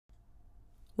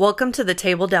Welcome to the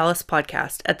Table Dallas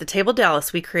podcast. At the Table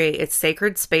Dallas, we create a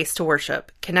sacred space to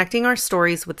worship, connecting our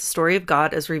stories with the story of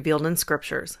God as revealed in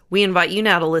scriptures. We invite you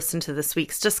now to listen to this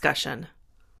week's discussion.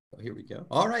 Here we go.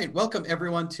 All right. Welcome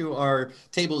everyone to our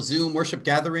Table Zoom worship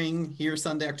gathering here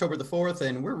Sunday, October the 4th.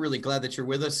 And we're really glad that you're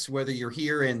with us, whether you're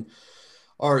here in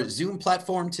our Zoom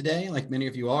platform today, like many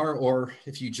of you are, or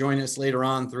if you join us later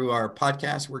on through our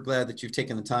podcast. We're glad that you've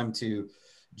taken the time to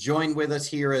join with us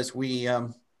here as we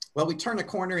turn a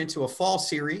corner into a fall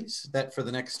series that for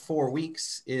the next 4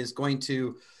 weeks is going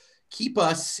to keep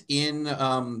us in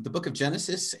the book of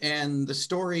Genesis and the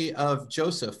story of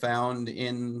Joseph found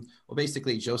in,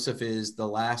 basically Joseph is the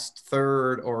last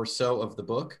third or so of the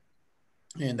book.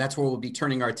 And that's where we'll be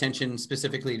turning our attention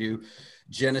specifically to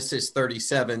Genesis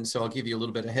 37. So I'll give you a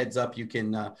little bit of heads up. You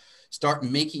can start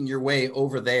making your way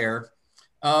over there.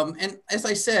 And as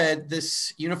I said,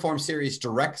 this uniform series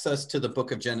directs us to the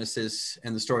book of Genesis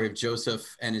and the story of Joseph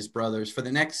and his brothers for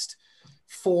the next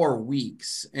 4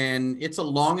 weeks. And it's a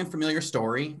long and familiar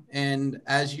story. And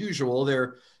as usual, there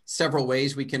are several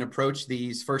ways we can approach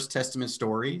these First Testament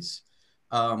stories.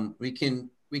 We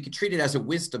can treat it as a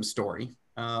wisdom story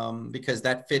because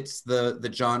that fits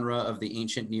the genre of the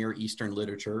ancient Near Eastern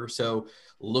literature. So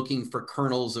looking for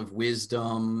kernels of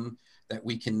wisdom that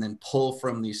we can then pull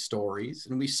from these stories.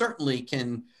 And we certainly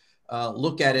can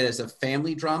look at it as a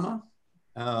family drama.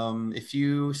 Some of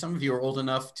you are old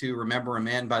enough to remember a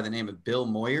man by the name of Bill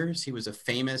Moyers. He was a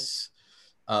famous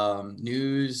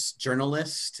news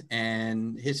journalist,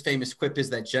 and his famous quip is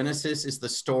that Genesis is the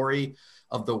story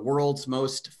of the world's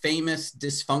most famous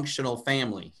dysfunctional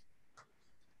family.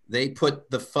 They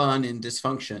put the fun in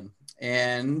dysfunction.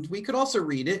 And we could also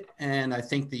read it, and I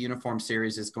think the Uniform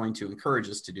series is going to encourage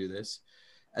us to do this,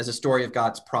 as a story of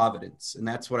God's providence. And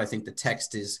that's what I think the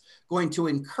text is going to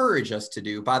encourage us to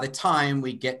do by the time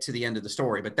we get to the end of the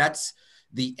story. But that's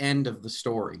the end of the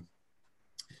story.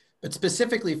 But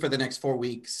specifically for the next 4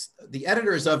 weeks, the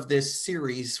editors of this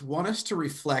series want us to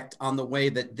reflect on the way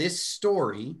that this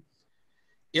story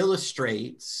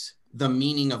illustrates the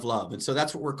meaning of love. And so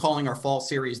that's what we're calling our fall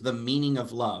series, The Meaning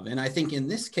of Love. And I think in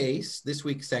this case, this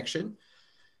week's section,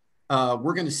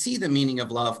 we're going to see the meaning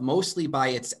of love mostly by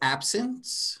its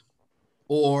absence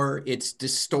or its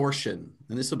distortion.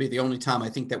 And this will be the only time I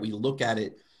think that we look at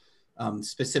it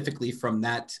specifically from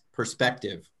that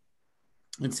perspective.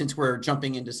 And since we're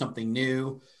jumping into something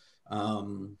new,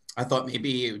 I thought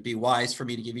maybe it would be wise for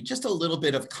me to give you just a little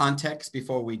bit of context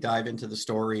before we dive into the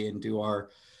story and do our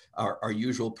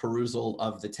usual perusal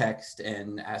of the text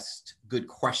and ask good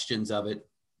questions of it.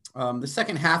 The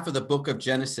second half of the book of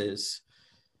Genesis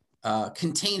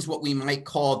contains what we might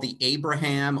call the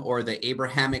Abraham or the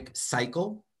Abrahamic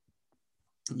cycle.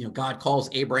 God calls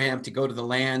Abraham to go to the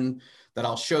land that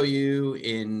I'll show you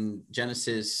in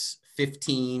Genesis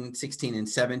 15, 16, and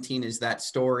 17 is that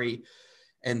story.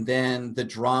 And then the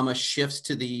drama shifts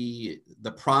to the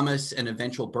promise and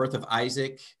eventual birth of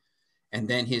Isaac, and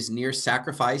then his near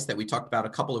sacrifice that we talked about a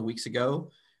couple of weeks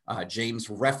ago. James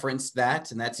referenced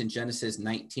that, and that's in Genesis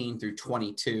 19 through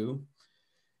 22.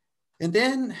 And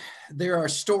then there are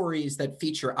stories that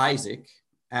feature Isaac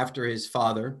after his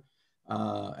father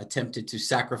attempted to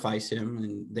sacrifice him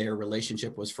and their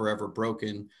relationship was forever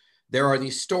broken. There are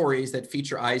these stories that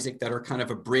feature Isaac that are kind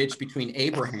of a bridge between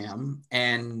Abraham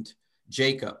and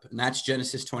Jacob, and that's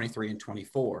Genesis 23 and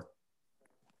 24.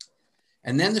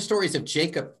 And then the stories of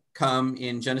Jacob come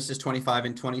in Genesis 25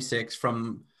 and 26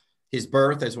 from his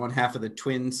birth as one half of the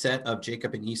twin set of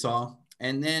Jacob and Esau.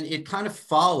 And then it kind of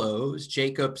follows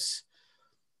Jacob's,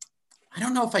 I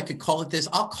don't know if I could call it this,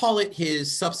 I'll call it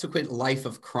his subsequent life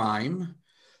of crime,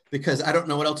 because I don't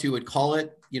know what else you would call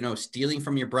it, stealing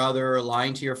from your brother,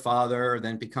 lying to your father,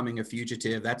 then becoming a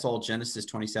fugitive. That's all Genesis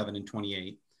 27 and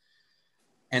 28.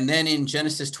 And then in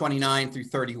Genesis 29 through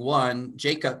 31,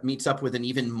 Jacob meets up with an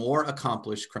even more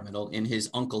accomplished criminal in his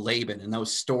uncle Laban. And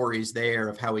those stories there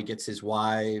of how he gets his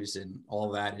wives and all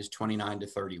that is 29 to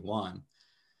 31.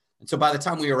 And so by the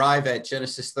time we arrive at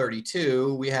Genesis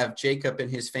 32, we have Jacob and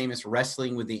his famous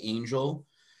wrestling with the angel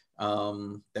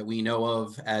that we know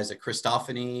of as a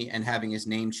Christophany and having his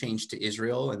name changed to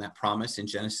Israel and that promise in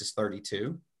Genesis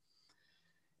 32.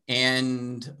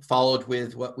 And followed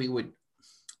with what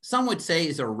some would say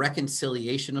is a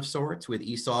reconciliation of sorts with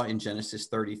Esau in Genesis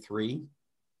 33.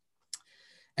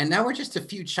 And now we're just a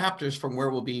few chapters from where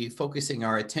we'll be focusing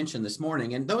our attention this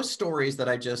morning. And those stories that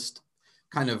I just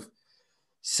kind of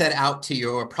set out to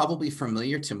you are probably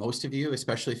familiar to most of you,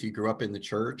 especially if you grew up in the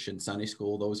church and Sunday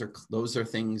school. Those are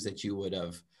things that you would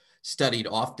have studied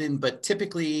often, but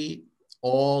typically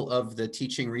all of the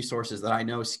teaching resources that I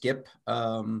know skip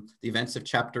the events of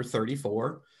chapter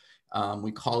 34.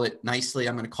 We call it nicely,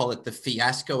 I'm going to call it the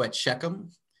fiasco at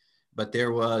Shechem. But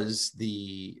there was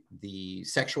the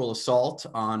sexual assault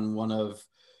on one of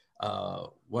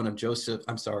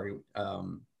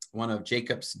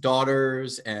Jacob's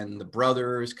daughters, and the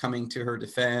brothers coming to her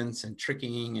defense and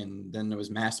tricking, and then there was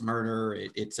mass murder.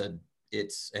 It's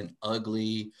an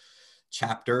ugly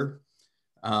chapter.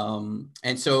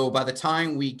 And so by the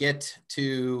time we get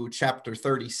to chapter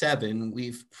 37,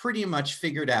 we've pretty much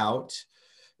figured out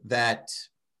that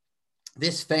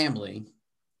this family,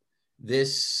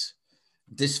 this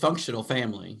dysfunctional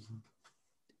family,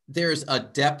 there's a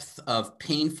depth of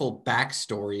painful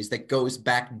backstories that goes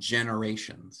back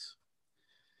generations.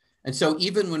 And so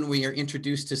even when we are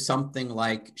introduced to something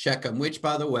like Shechem, which,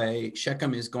 by the way,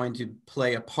 Shechem is going to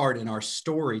play a part in our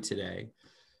story today.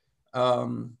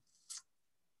 And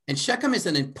Shechem is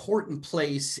an important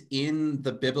place in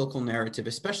the biblical narrative,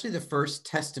 especially the First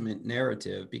Testament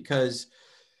narrative, because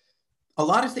a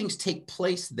lot of things take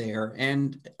place there.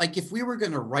 And like, if we were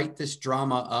going to write this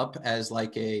drama up as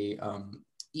like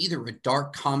either a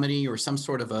dark comedy or some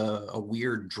sort of a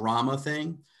weird drama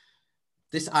thing,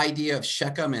 this idea of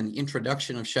Shechem and the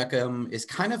introduction of Shechem is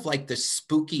kind of like the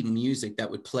spooky music that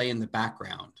would play in the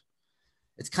background.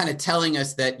 It's kind of telling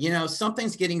us that,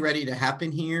 something's getting ready to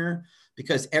happen here,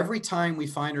 because every time we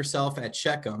find ourselves at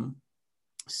Shechem,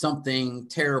 something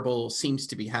terrible seems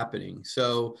to be happening.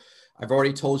 So I've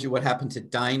already told you what happened to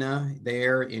Dinah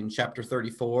there in chapter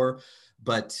 34,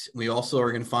 but we also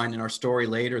are going to find in our story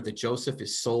later that Joseph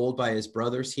is sold by his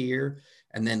brothers here.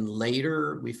 And then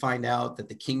later we find out that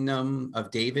the kingdom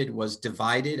of David was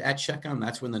divided at Shechem.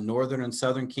 That's when the northern and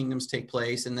southern kingdoms take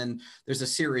place. And then there's a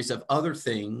series of other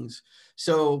things.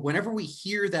 So whenever we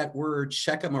hear that word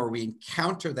Shechem, or we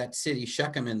encounter that city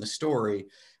Shechem in the story,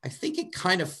 I think it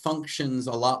kind of functions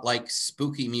a lot like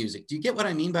spooky music. Do you get what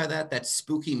I mean by that? That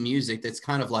spooky music that's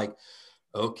kind of like,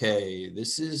 okay,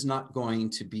 this is not going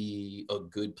to be a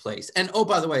good place. And oh,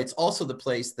 by the way, it's also the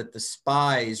place that the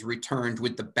spies returned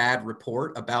with the bad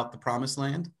report about the promised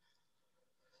land.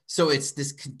 So it's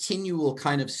this continual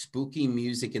kind of spooky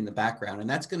music in the background, and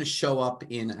that's going to show up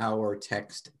in our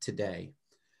text today.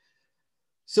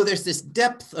 So there's this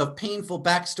depth of painful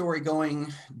backstory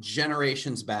going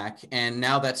generations back, and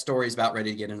now that story is about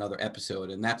ready to get another episode,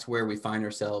 and that's where we find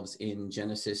ourselves in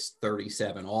Genesis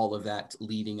 37, all of that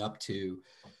leading up to.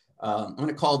 I'm going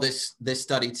to call this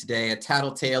study today a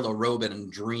tattletale, a robe, and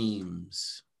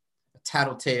dreams. A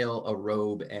tattletale, a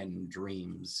robe, and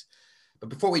dreams. But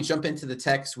before we jump into the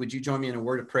text, would you join me in a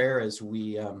word of prayer as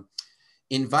we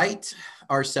invite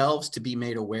ourselves to be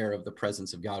made aware of the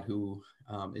presence of God who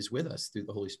is with us through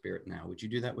the Holy Spirit now. Would you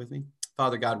do that with me?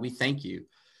 Father God, we thank you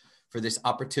for this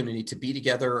opportunity to be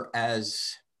together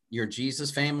as your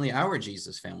Jesus family, our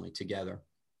Jesus family together.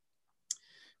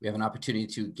 We have an opportunity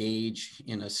to engage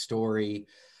in a story,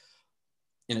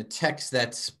 in a text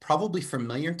that's probably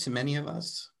familiar to many of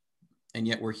us, and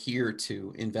yet we're here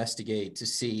to investigate, to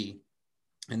see,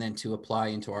 and then to apply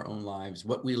into our own lives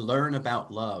what we learn about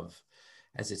love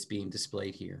as it's being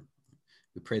displayed here.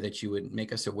 We pray that you would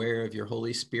make us aware of your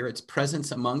Holy Spirit's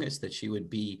presence among us, that she would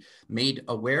be made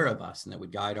aware of us, and that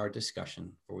would guide our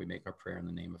discussion before we make our prayer in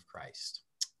the name of Christ.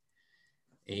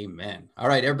 Amen. All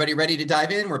right, everybody ready to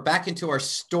dive in? We're back into our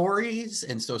stories.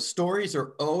 And so stories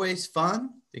are always fun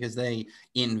because they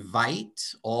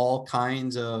invite all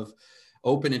kinds of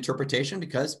open interpretation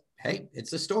because, hey,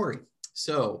 it's a story.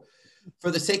 So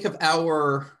for the sake of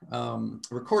our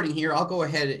recording here, I'll go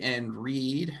ahead and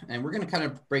read, and we're going to kind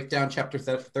of break down chapter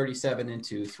 37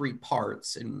 into 3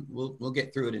 parts, and we'll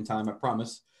get through it in time, I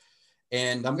promise.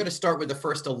 And I'm going to start with the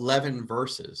first 11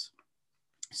 verses.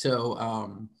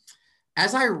 So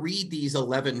as I read these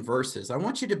 11 verses, I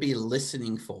want you to be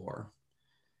listening for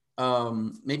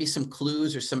maybe some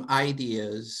clues or some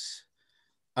ideas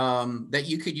that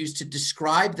you could use to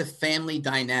describe the family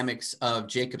dynamics of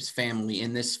Jacob's family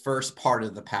in this first part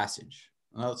of the passage.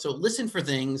 So listen for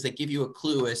things that give you a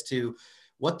clue as to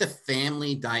what the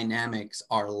family dynamics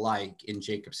are like in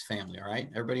Jacob's family, all right?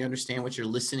 Everybody understand what you're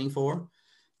listening for?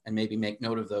 And maybe make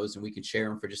note of those, and we can share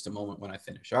them for just a moment when I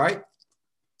finish, all right?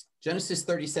 Genesis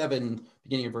 37,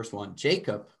 beginning of verse 1.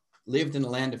 Jacob lived in the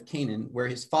land of Canaan, where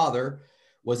his father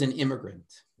was an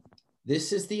immigrant.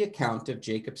 This is the account of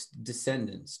Jacob's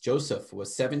descendants. Joseph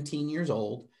was 17 years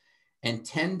old and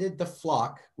tended the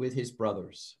flock with his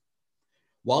brothers.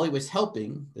 While he was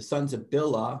helping the sons of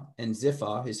Bilhah and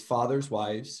Zilpah, his father's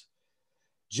wives,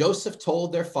 Joseph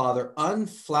told their father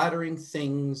unflattering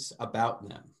things about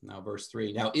them. Now, verse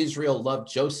 3. Now, Israel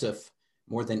loved Joseph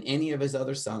more than any of his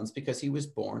other sons because he was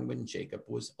born when Jacob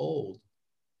was old.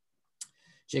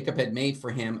 Jacob had made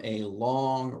for him a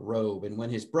long robe. And when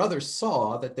his brothers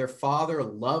saw that their father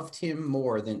loved him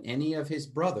more than any of his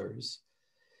brothers,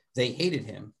 they hated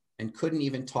him and couldn't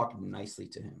even talk nicely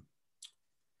to him.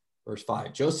 Verse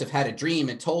 5, Joseph had a dream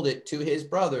and told it to his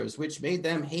brothers, which made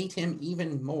them hate him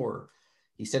even more.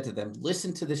 He said to them,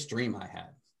 listen to this dream I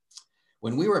had.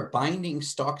 When we were binding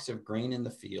stalks of grain in the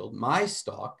field, my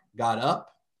stalk got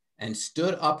up and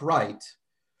stood upright,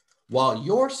 while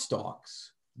your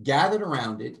stalks gathered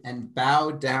around it and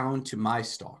bowed down to my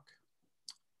stalk.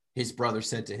 His brother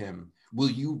said to him, will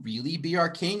you really be our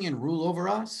king and rule over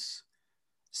us?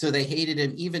 So they hated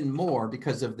him even more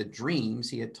because of the dreams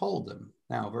he had told them.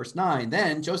 Now, verse 9,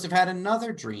 then Joseph had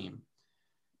another dream,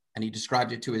 and he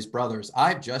described it to his brothers.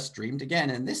 I've just dreamed again,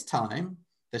 and this time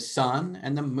the sun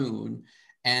and the moon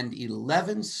and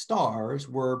 11 stars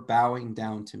were bowing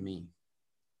down to me.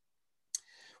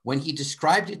 When he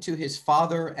described it to his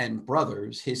father and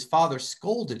brothers, his father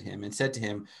scolded him and said to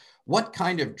him, what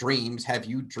kind of dreams have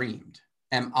you dreamed?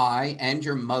 Am I and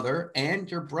your mother and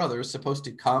your brothers supposed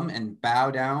to come and bow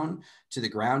down to the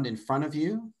ground in front of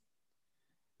you?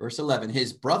 Verse 11,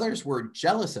 his brothers were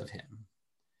jealous of him,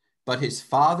 but his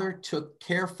father took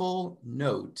careful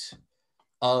note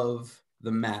of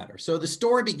the matter. So the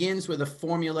story begins with a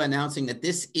formula announcing that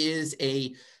this is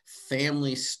a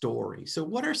family story. So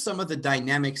what are some of the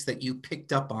dynamics that you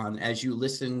picked up on as you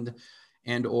listened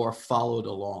and or followed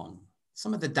along?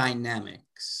 Some of the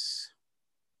dynamics.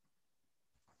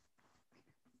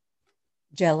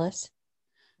 Jealous.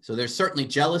 So there's certainly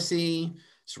jealousy.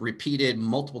 It's repeated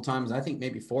multiple times. I think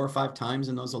maybe 4 or 5 times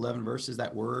in those 11 verses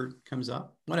that word comes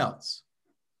up. What else?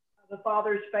 The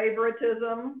father's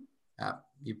favoritism.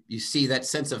 You see that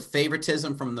sense of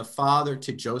favoritism from the father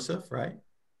to Joseph, right?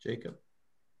 Jacob.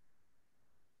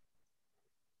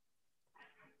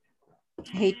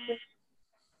 Hatred.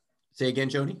 Say again,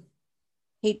 Joni.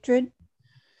 Hatred.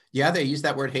 Yeah, they use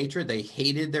that word hatred. They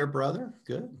hated their brother.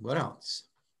 Good. What else?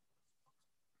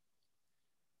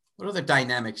 What other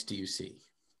dynamics do you see?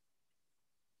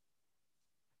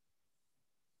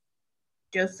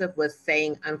 Joseph was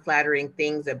saying unflattering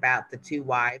things about the 2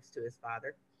 wives to his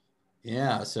father.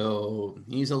 Yeah, so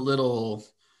he's a little,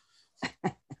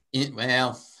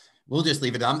 well, we'll just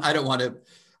leave it. I don't want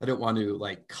to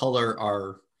like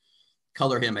color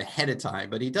him ahead of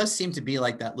time, but he does seem to be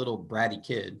like that little bratty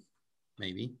kid,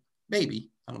 maybe,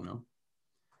 I don't know.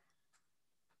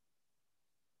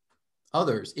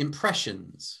 Others,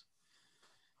 impressions,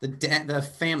 the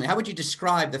family. How would you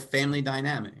describe the family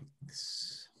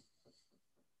dynamics?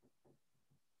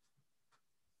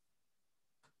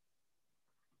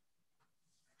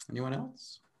 Anyone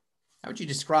else? How would you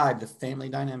describe the family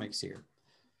dynamics here?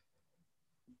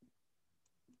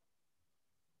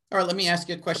 All right, let me ask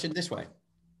you a question this way.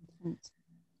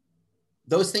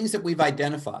 Those things that we've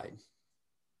identified,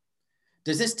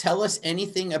 does this tell us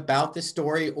anything about the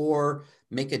story or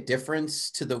make a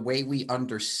difference to the way we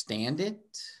understand it?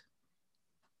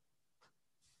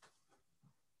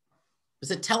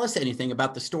 Does it tell us anything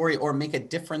about the story or make a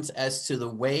difference as to the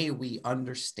way we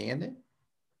understand it?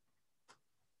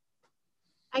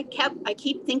 I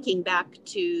keep thinking back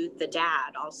to the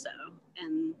dad also,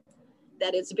 and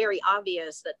that it's very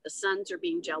obvious that the sons are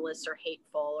being jealous or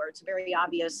hateful, or it's very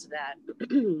obvious that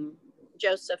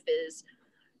Joseph is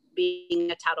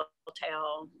being a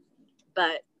tattletale.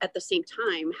 But at the same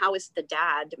time, how is the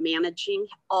dad managing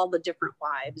all the different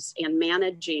wives and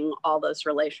managing all those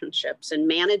relationships and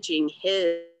managing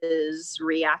his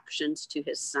reactions to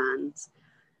his sons?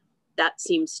 That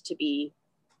seems to be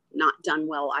not done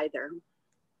well either.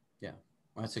 Yeah,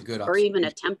 well, that's a good or even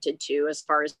attempted to, as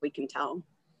far as we can tell.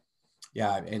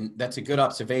 Yeah, and that's a good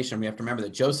observation. We have to remember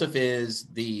that Joseph is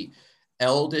the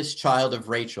eldest child of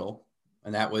Rachel,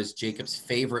 and that was Jacob's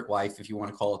favorite wife, if you want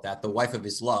to call it that, the wife of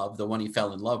his love, the one he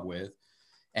fell in love with.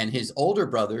 And his older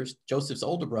brothers, Joseph's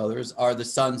older brothers, are the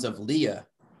sons of Leah,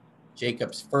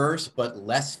 Jacob's first but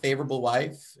less favorable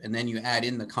wife. And then you add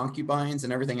in the concubines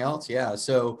and everything else. Yeah,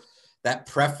 so that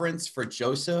preference for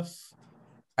Joseph,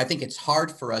 I think it's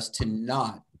hard for us to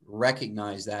not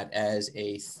recognize that as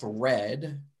a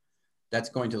thread that's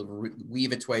going to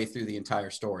weave its way through the entire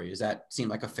story. Does that seem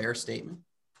like a fair statement?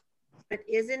 But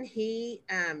isn't he,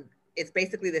 it's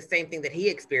basically the same thing that he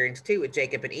experienced too with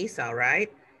Jacob and Esau,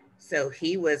 right? So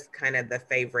he was kind of the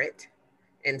favorite.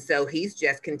 And so he's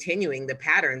just continuing the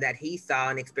pattern that he saw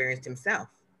and experienced himself.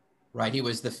 Right, he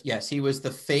was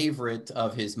the favorite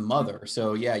of his mother.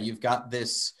 So yeah, you've got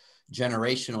this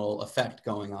generational effect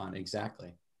going on,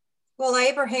 exactly. Well,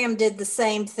 Abraham did the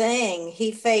same thing.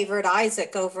 He favored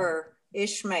Isaac over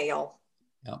Ishmael.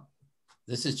 Yeah.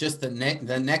 This is just the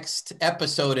next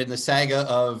episode in the saga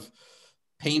of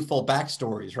painful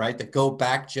backstories, right? That go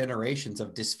back generations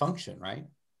of dysfunction, right?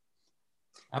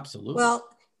 Absolutely. Well,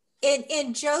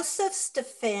 in Joseph's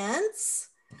defense,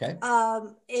 okay.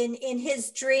 In his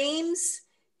dreams,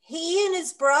 he and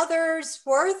his brothers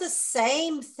were the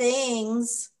same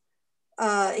things.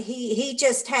 He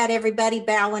just had everybody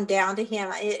bowing down to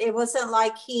him. It wasn't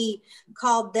like he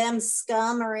called them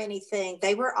scum or anything.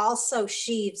 They were also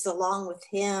sheaves along with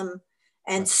him,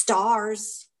 and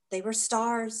stars. They were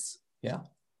stars. Yeah,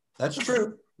 that's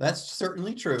true. That's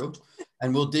certainly true.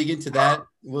 And we'll dig into that.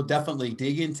 We'll definitely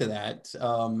dig into that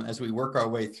as we work our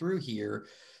way through here.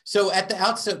 So at the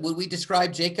outset, would we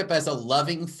describe Jacob as a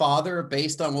loving father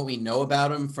based on what we know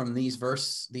about him from these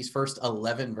first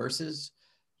 11 verses?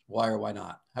 Why or why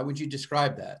not? How would you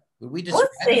describe that? Would we I would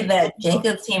say that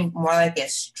Jacob seemed more like a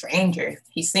stranger.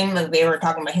 He seemed like they were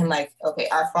talking about him like, okay,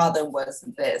 our father was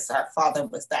this, our father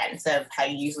was that, instead of how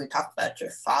you usually talk about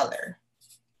your father.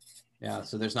 Yeah,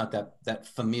 so there's not that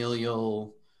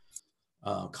familial,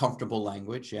 comfortable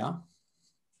language, yeah?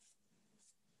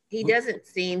 He doesn't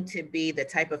seem to be the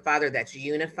type of father that's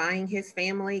unifying his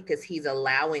family, because he's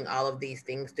allowing all of these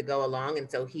things to go along. And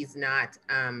so he's not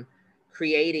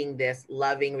creating this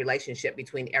loving relationship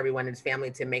between everyone in his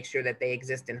family to make sure that they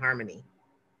exist in harmony.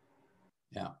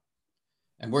 Yeah.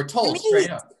 And we're told straight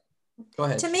up. Go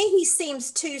ahead. To me, he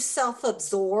seems too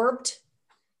self-absorbed.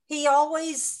 He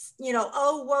always,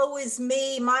 oh, woe is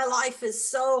me. My life is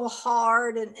so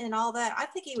hard and all that. I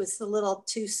think he was a little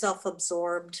too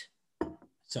self-absorbed.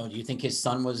 So do you think his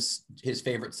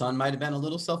favorite son might have been a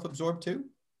little self-absorbed too?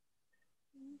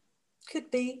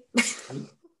 Could be.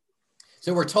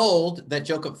 So we're told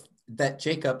that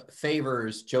Jacob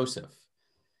favors Joseph.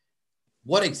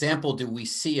 What example do we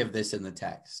see of this in the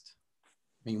text?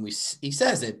 I mean, he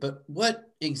says it, but what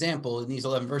example in these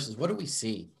 11 verses, what do we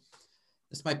see?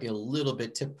 This might be a little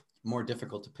bit more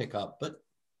difficult to pick up, but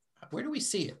where do we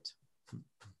see it?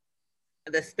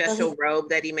 The special robe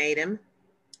that he made him.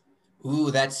 Ooh,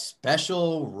 that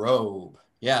special robe.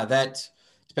 Yeah, that,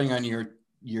 depending on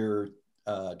your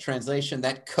translation,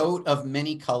 that coat of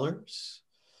many colors.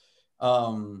 I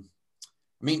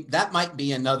mean, that might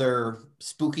be another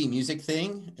spooky music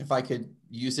thing, if I could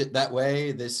use it that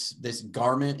way, this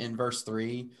garment in verse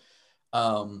 3.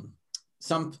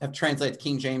 Some have translated,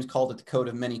 King James called it the coat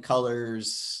of many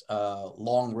colors,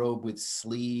 long robe with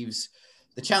sleeves.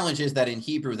 The challenge is that in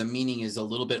Hebrew, the meaning is a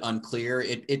little bit unclear.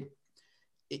 It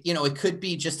could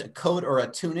be just a coat or a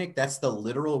tunic. That's the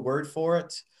literal word for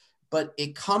it. But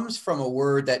it comes from a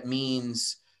word that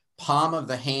means palm of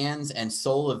the hands and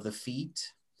sole of the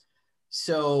feet.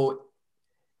 So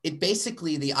it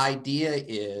basically, the idea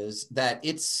is that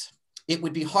it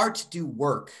would be hard to do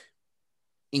work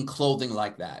in clothing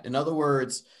like that. In other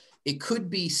words, it could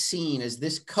be seen as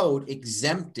this coat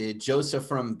exempted Joseph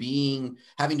from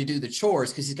having to do the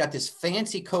chores, because he's got this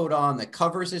fancy coat on that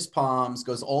covers his palms,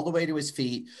 goes all the way to his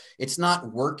feet. It's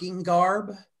not working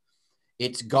garb.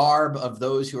 It's garb of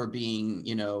those who are being,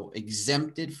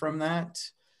 exempted from that.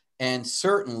 And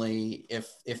certainly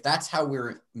if that's how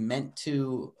we're meant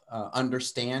to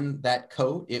understand that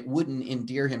coat, it wouldn't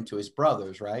endear him to his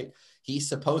brothers, right? He's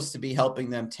supposed to be helping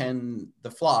them tend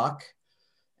the flock.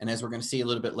 And as we're going to see a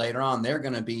little bit later on, they're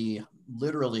going to be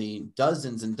literally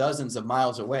dozens and dozens of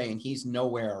miles away, and he's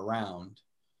nowhere around.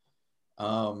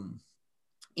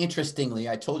 Interestingly,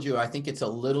 I told you, I think it's a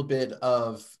little bit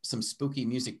of some spooky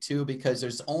music too, because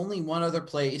there's only one other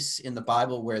place in the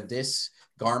Bible where this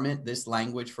garment, this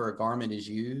language for a garment, is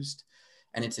used.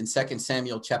 And it's in 2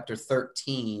 Samuel chapter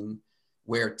 13,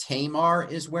 where Tamar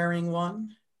is wearing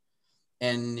one.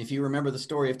 And if you remember the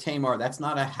story of Tamar, that's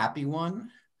not a happy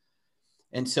one.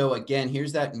 And so again,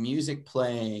 here's that music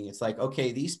playing. It's like,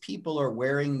 okay, these people are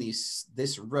wearing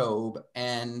this robe,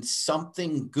 and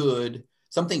something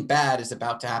bad is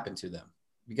about to happen to them,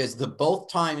 because both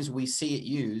times we see it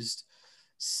used,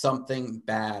 something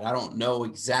bad. I don't know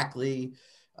exactly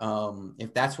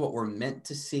if that's what we're meant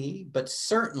to see, but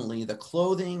certainly the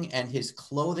clothing and his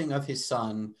clothing of his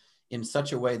son in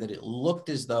such a way that it looked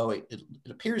as though, it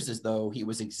appears as though he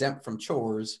was exempt from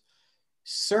chores,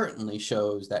 certainly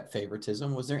shows that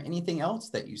favoritism. Was there anything else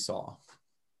that you saw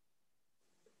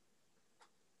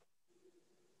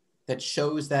that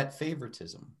shows that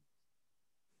favoritism?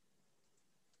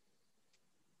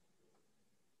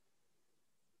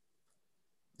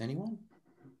 Anyone?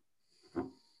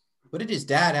 What did his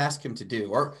dad ask him to do?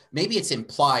 Or maybe it's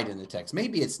implied in the text.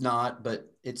 Maybe it's not,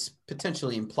 but it's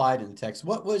potentially implied in the text.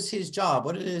 What was his job?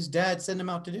 What did his dad send him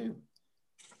out to do?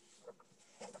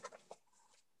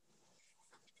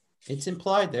 It's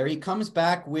implied there. He comes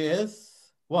back with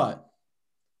what?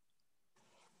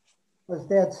 His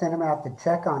dad sent him out to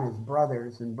check on his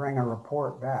brothers and bring a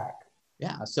report back.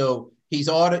 Yeah, so he's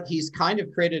kind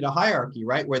of created a hierarchy,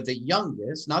 right? Where the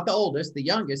youngest, not the oldest, the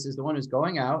youngest is the one who's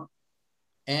going out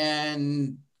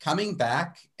and coming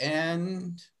back,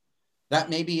 and that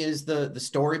maybe is the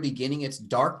story beginning its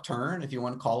dark turn, if you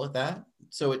want to call it that.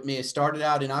 So it may have started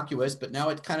out innocuous, but now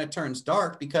it kind of turns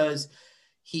dark because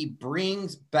he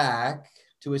brings back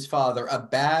to his father a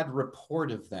bad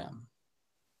report of them.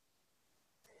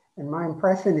 And my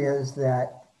impression is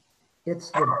that it's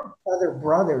the other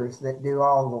brothers that do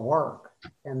all the work,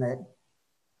 and that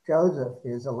Joseph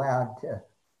is allowed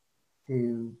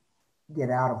to get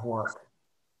out of work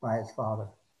by his father.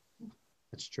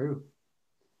 That's true.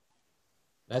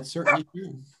 That's certainly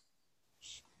true.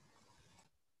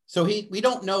 So we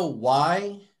don't know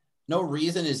why, no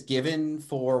reason is given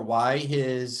for why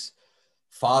his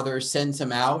father sends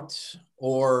him out,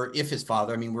 or if his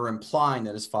father, I mean, we're implying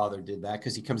that his father did that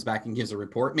because he comes back and gives a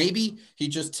report. Maybe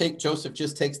Joseph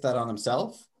just takes that on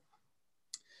himself.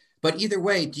 But either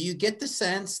way, do you get the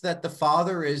sense that the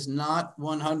father is not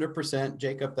 100%,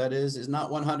 Jacob, that is not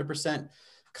 100%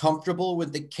 comfortable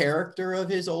with the character of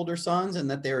his older sons, and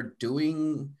that they're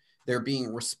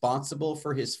being responsible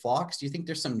for his flocks? Do you think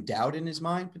there's some doubt in his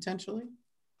mind potentially?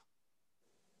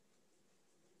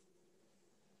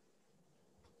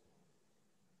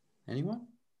 Anyone?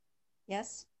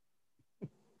 Yes.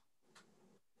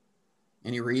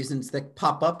 Any reasons that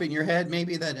pop up in your head,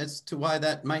 maybe, that as to why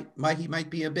he might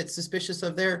be a bit suspicious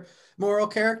of their moral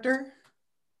character?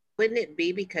 Wouldn't it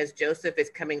be because Joseph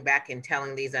is coming back and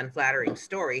telling these unflattering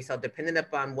stories? So depending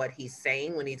upon what he's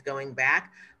saying when he's going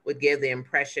back would give the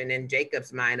impression in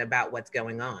Jacob's mind about what's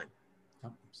going on.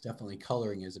 It's definitely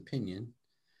coloring his opinion.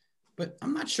 But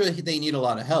I'm not sure they need a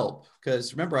lot of help,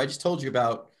 because remember, I just told you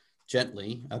about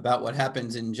what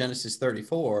happens in Genesis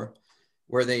 34,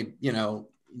 where they,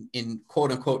 in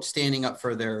quote unquote, standing up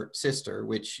for their sister,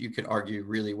 which you could argue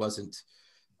really wasn't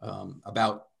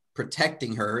about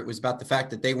protecting her. It was about the fact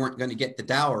that they weren't going to get the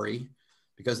dowry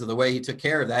because of the way he took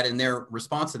care of that. And their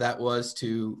response to that was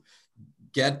to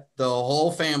get the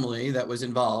whole family that was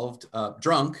involved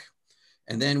drunk.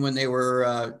 And then when they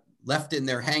were left in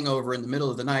their hangover in the middle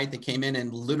of the night, they came in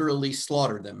and literally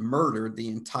slaughtered them, murdered the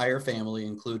entire family,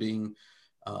 including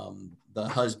the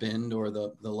husband or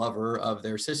the lover of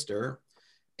their sister.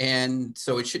 And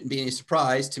so it shouldn't be any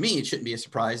surprise to me. It shouldn't be a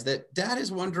surprise that dad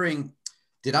is wondering,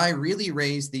 did I really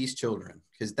raise these children?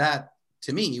 Because that,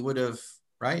 to me, would have,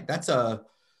 right? That's a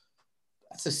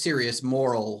serious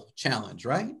moral challenge,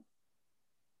 right?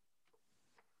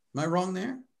 Am I wrong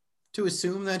there? To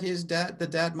assume that the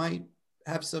dad might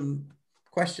have some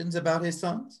questions about his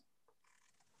sons?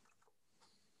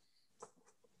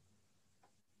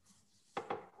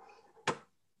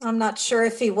 I'm not sure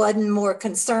if he wasn't more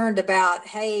concerned about,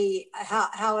 hey,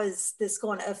 how is this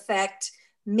going to affect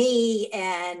me?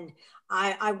 And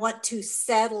I want to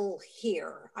settle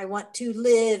here. I want to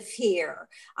live here.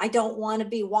 I don't want to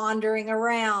be wandering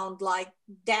around like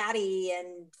daddy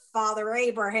and Father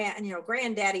Abraham,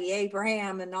 granddaddy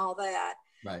Abraham and all that.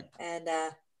 Right. And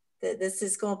this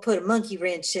is going to put a monkey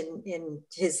wrench in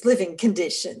his living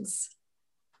conditions.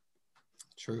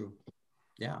 True.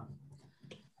 Yeah.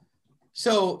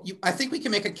 So I think we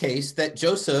can make a case that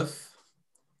Joseph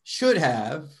should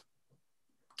have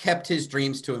kept his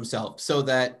dreams to himself so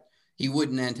that he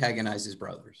wouldn't antagonize his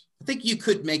brothers. I think you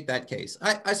could make that case.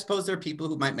 I suppose there are people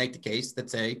who might make the case that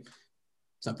say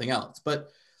something else,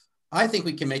 but I think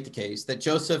we can make the case that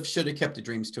Joseph should have kept the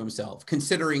dreams to himself,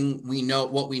 considering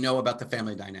what we know about the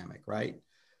family dynamic, right?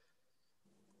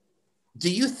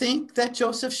 Do you think that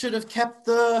Joseph should have kept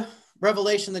the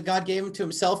revelation that God gave him to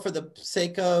himself for the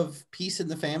sake of peace in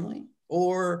the family?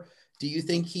 Or do you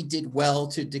think he did well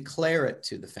to declare it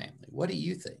to the family? What do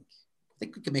you think? I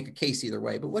think we can make a case either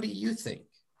way, but what do you think?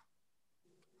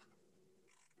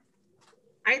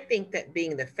 I think that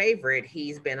being the favorite,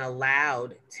 he's been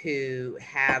allowed to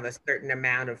have a certain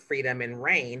amount of freedom and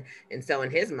reign. And so in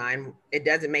his mind, it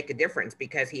doesn't make a difference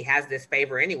because he has this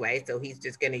favor anyway. So he's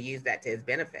just going to use that to his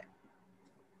benefit.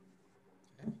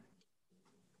 Okay.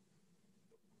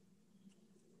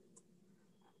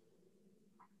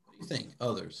 What do you think,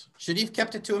 others? Should he have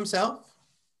kept it to himself?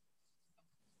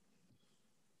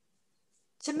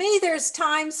 To me, there's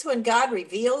times when God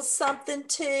reveals something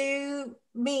to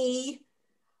me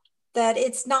that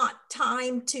it's not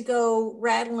time to go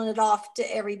rattling it off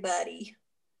to everybody.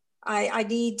 I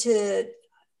need to,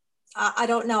 I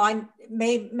don't know,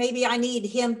 maybe I need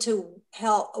him to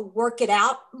help work it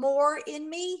out more in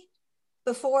me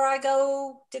before I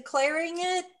go declaring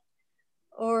it,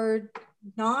 or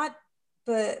not.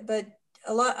 But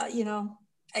a lot,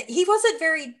 he wasn't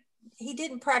very he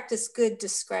didn't practice good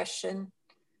discretion.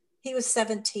 He was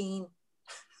 17.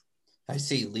 I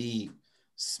see Lee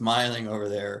smiling over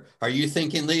there. Are you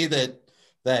thinking, Lee,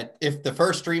 that if the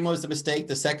first dream was a mistake,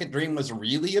 the second dream was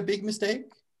really a big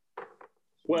mistake?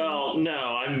 Well,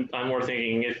 no, I'm more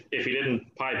thinking if he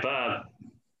didn't pipe up,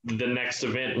 the next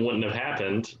event wouldn't have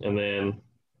happened, and then.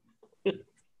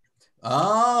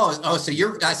 So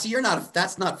you're not.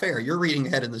 That's not fair. You're reading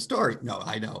ahead in the story. No,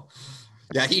 I know.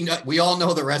 Yeah, we all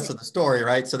know the rest of the story,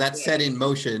 right? So that's set in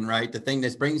motion, right? The thing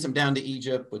that brings him down to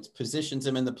Egypt, which positions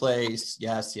him in the place.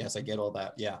 Yes, I get all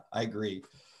that. Yeah, I agree.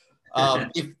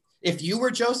 If you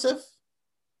were Joseph,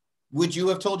 would you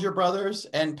have told your brothers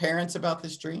and parents about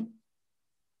this dream?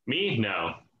 Me?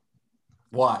 No.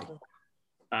 Why?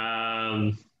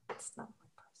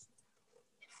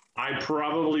 I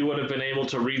probably would have been able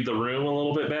to read the room a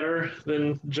little bit better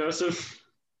than Joseph,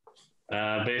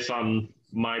 based on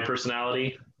my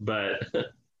personality. But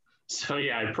so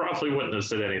yeah, I probably wouldn't have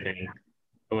said anything.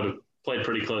 I would have played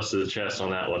pretty close to the chest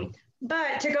on that one.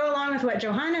 But to go along with what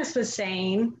Johannes was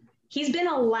saying, he's been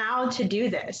allowed to do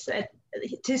this.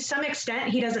 To some extent,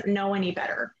 he doesn't know any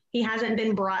better. He hasn't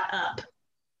been brought up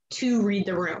to read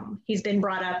the room. He's been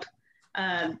brought up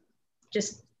I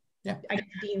guess,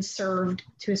 being served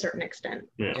to a certain extent.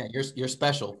 Yeah, you're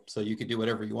special, so you could do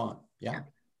whatever you want. Yeah.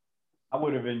 I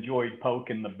would have enjoyed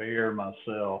poking the bear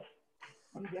myself.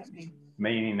 What does that mean?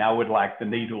 Meaning I would like to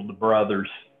needle the brothers,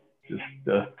 just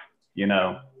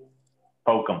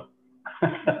poke them.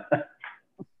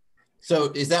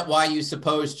 So is that why you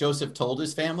suppose Joseph told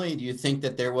his family? Do you think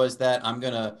that there was that I'm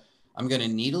gonna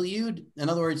needle you? In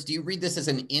other words, do you read this as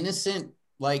an innocent,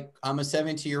 like, I'm a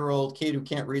 17-year-old kid who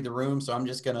can't read the room, so I'm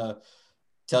just gonna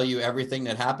tell you everything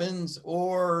that happens?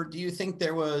 Or do you think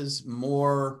there was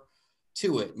more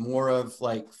to it, more of,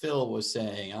 like Phil was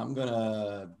saying, I'm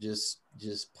gonna just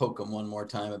poke him one more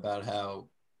time about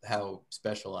how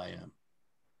special I am?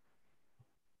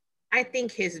 I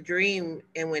think his dream,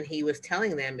 and when he was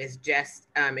telling them, is just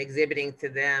exhibiting to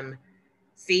them,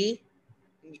 see,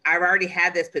 I've already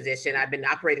had this position. I've been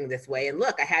operating this way. And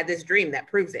look, I had this dream that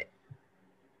proves it.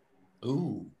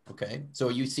 Ooh, okay. So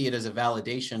you see it as a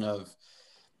validation of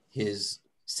his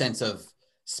sense of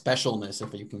specialness,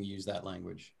 if you can use that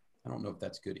language. I don't know if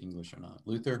that's good English or not.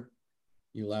 Luther,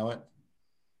 you allow it?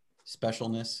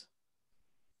 Specialness?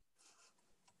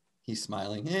 He's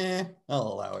smiling. I'll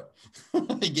allow it.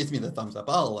 He gives me the thumbs up.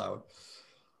 I'll allow it.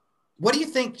 What do you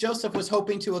think Joseph was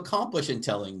hoping to accomplish in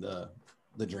telling the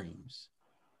dreams?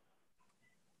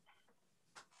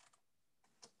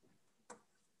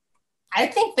 I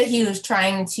think that he was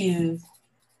trying to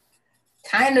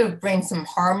kind of bring some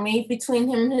harmony between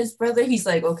him and his brother. He's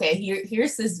like, okay,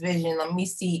 here's this vision. Let me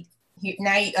see.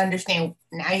 Now you understand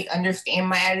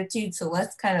my attitude. So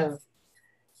let's kind of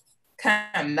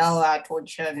mellow out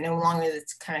towards each other. No longer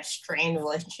this kind of strained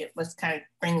relationship. Let's kind of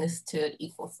bring this to an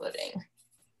equal footing.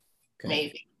 Okay.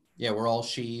 Maybe. Yeah, we're all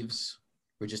sheaves.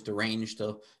 We're just arranged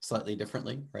slightly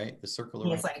differently, right? The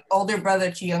circle. It's like older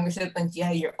brother to younger siblings.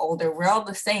 Yeah, you're older. We're all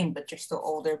the same, but you're still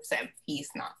older. Except he's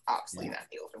not, obviously not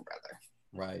the older brother.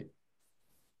 Right.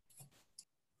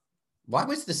 Why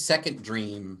was the second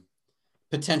dream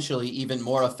potentially even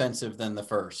more offensive than the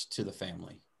first to the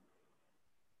family?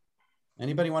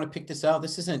 Anybody want to pick this out?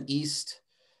 This is an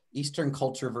Eastern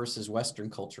culture versus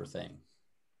Western culture thing.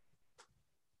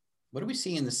 What do we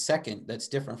see in the second that's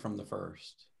different from the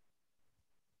first?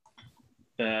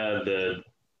 The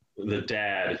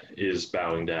dad is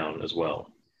bowing down as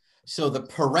well. So the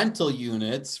parental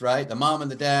units, right? The mom and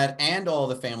the dad and all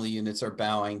the family units are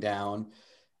bowing down.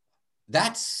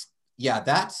 That's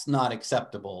not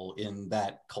acceptable in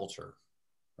that culture,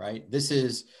 right? This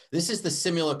is the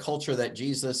similar culture that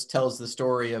Jesus tells the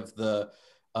story of the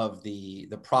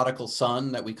prodigal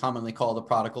son, that we commonly call the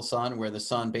prodigal son, where the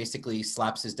son basically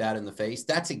slaps his dad in the face.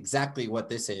 That's exactly what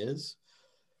this is,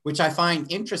 which I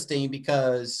find interesting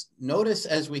because notice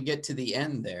as we get to the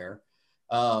end there,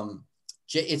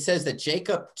 it says that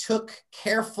Jacob took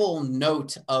careful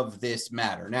note of this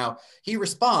matter. Now he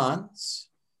responds,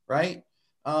 right,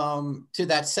 to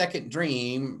that second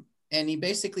dream, and he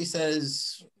basically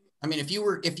says, I mean, if you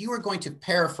were going to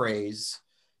paraphrase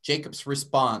Jacob's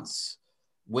response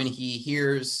when he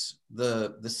hears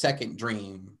the second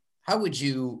dream, how would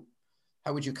you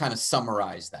kind of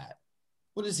summarize that?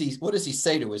 What does he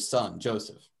say to his son,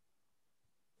 Joseph?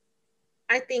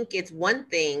 I think it's one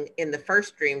thing in the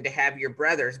first dream to have your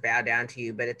brothers bow down to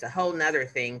you, but it's a whole nother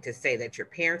thing to say that your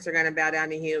parents are going to bow down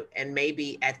to you. And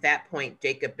maybe at that point,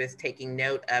 Jacob is taking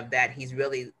note of that. He's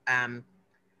really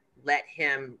let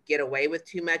him get away with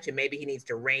too much, and maybe he needs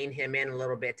to rein him in a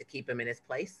little bit to keep him in his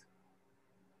place.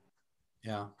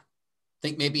 Yeah.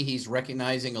 think maybe he's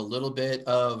recognizing a little bit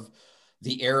of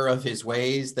the error of his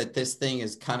ways, that this thing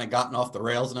has kind of gotten off the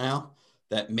rails now,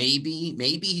 that maybe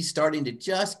he's starting to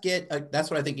just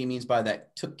that's what I think he means by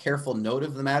that, took careful note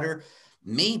of the matter.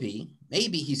 Maybe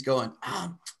he's going,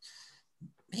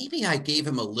 maybe I gave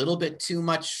him a little bit too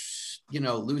much,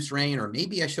 loose rein, or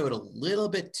maybe I showed a little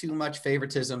bit too much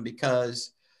favoritism,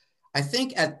 because I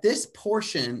think at this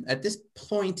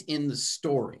point in the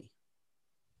story,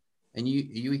 and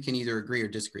you can either agree or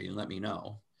disagree and let me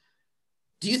know.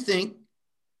 Do you think,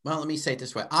 well, let me say it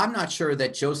this way. I'm not sure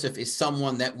that Joseph is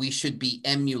someone that we should be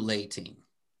emulating.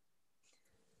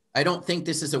 I don't think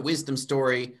this is a wisdom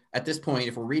story at this point.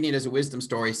 If we're reading it as a wisdom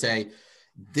story, say,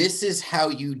 this is how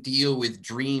you deal with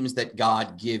dreams that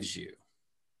God gives you.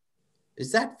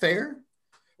 Is that fair?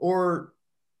 Or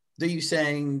are you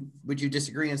saying, would you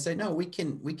disagree and say, no, we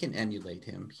can emulate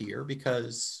him here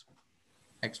because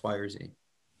X, Y, or Z?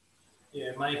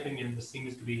 Yeah, in my opinion, this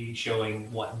seems to be showing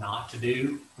what not to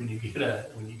do when you get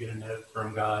a note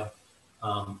from God.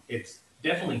 It's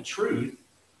definitely truth,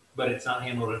 but it's not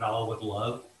handled at all with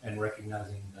love and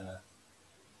recognizing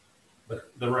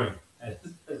the room.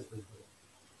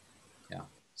 Yeah,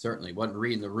 certainly wasn't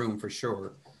reading the room for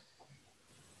sure.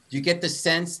 Do you get the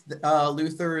sense,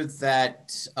 Luther,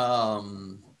 that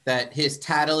that his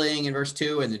tattling in verse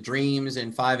 2 and the dreams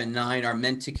in 5 and 9 are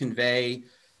meant to convey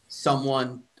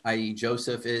someone, i.e.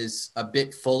 Joseph, is a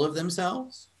bit full of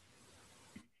themselves?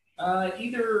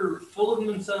 Either full of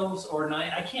themselves or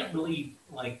not. I can't really,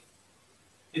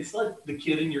 it's like the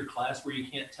kid in your class where you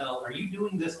can't tell, are you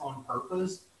doing this on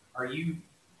purpose? Are you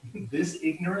this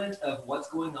ignorant of what's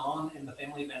going on in the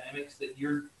family dynamics that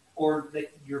your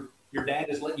dad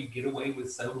has let you get away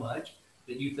with so much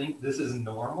that you think this is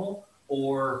normal?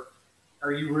 Or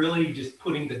are you really just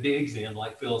putting the digs in,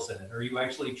 like Phil said? Are you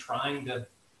actually trying to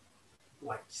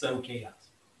sow chaos?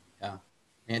 Yeah.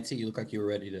 Nancy, you look like you were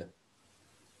ready to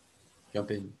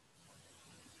jump in.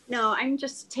 No, I'm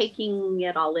just taking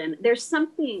it all in. There's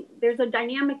a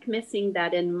dynamic missing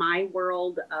that in my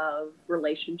world of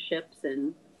relationships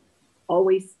and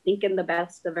always thinking the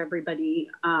best of everybody.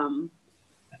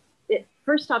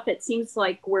 First off, it seems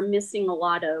like we're missing a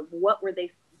lot of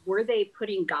were they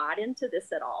putting God into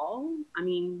this at all? I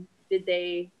mean,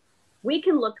 we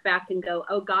can look back and go,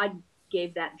 oh, God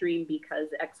gave that dream because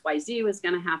XYZ was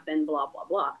going to happen, blah, blah,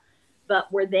 blah.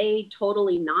 But were they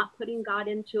totally not putting God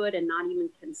into it and not even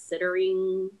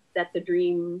considering that the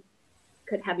dream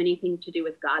could have anything to do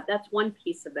with God? That's one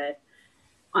piece of it.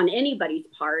 On anybody's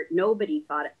part, nobody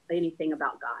thought anything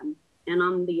about God. And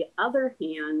on the other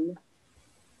hand,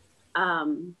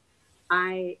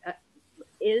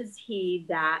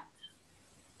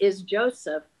 is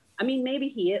Joseph, I mean, maybe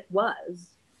it was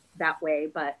that way,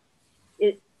 but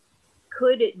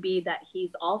could it be that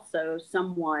he's also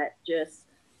somewhat just,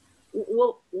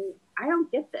 well, I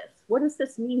don't get this. What does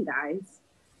this mean, guys?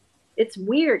 It's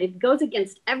weird. It goes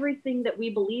against everything that we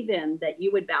believe in, that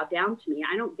you would bow down to me.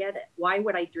 I don't get it. Why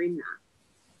would I dream that?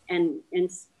 And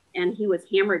he was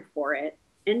hammered for it.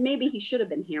 And maybe he should have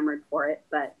been hammered for it,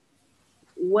 but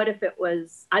what if it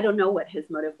was, I don't know what his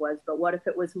motive was, but what if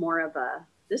it was more of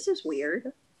this is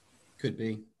weird? Could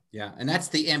be. Yeah. And that's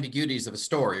the ambiguities of a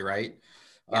story, right?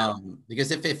 Yeah.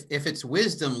 Because if it's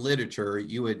wisdom literature,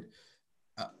 you would,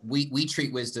 we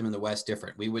treat wisdom in the West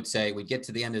different. We would say, we'd get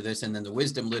to the end of this, and then the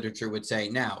wisdom literature would say,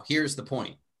 now, here's the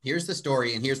point. Here's the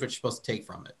story, and here's what you're supposed to take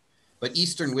from it. But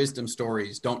Eastern wisdom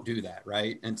stories don't do that,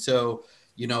 right? And so,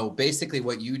 basically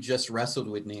what you just wrestled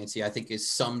with, Nancy, I think is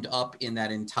summed up in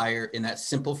that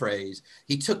simple phrase.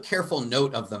 He took careful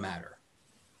note of the matter.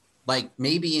 Like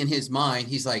maybe in his mind,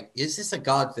 he's like, is this a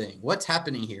God thing? What's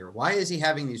happening here? Why is he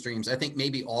having these dreams? I think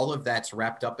maybe all of that's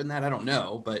wrapped up in that. I don't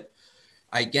know, but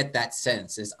I get that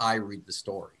sense as I read the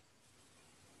story.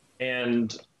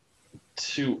 And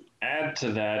to add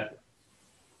to that,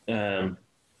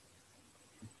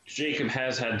 Jacob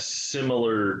has had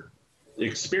similar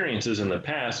experiences in the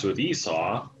past with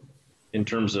Esau in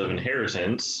terms of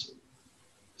inheritance.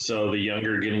 So the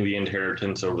younger getting the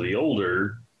inheritance over the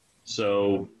older.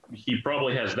 So he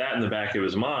probably has that in the back of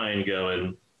his mind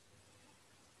going,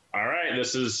 all right,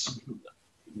 this is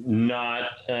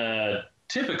not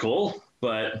typical,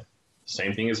 but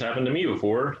same thing has happened to me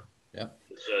before. Yep.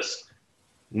 It's just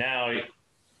now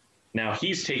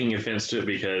he's taking offense to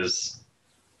it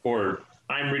or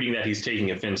I'm reading that he's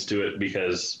taking offense to it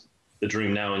because the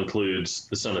dream now includes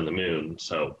the sun and the moon.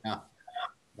 So yeah.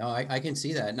 No, I can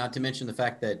see that. Not to mention the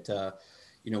fact that,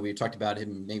 we talked about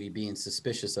him maybe being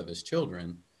suspicious of his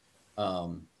children.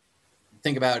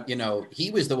 Think about,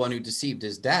 he was the one who deceived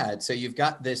his dad. So you've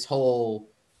got this whole,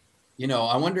 You know,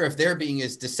 I wonder if they're being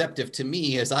as deceptive to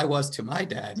me as I was to my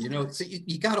dad. You know, so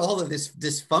you got all of this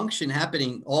dysfunction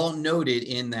happening, all noted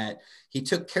in that he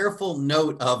took careful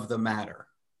note of the matter.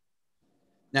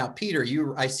 Now, Peter,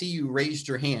 I see you raised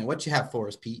your hand. What you have for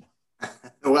us, Pete?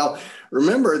 Well,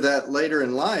 remember that later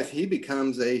in life, he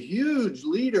becomes a huge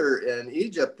leader in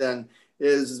Egypt and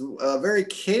is very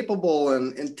capable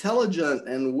and intelligent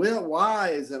and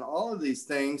wise and all of these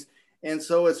things. And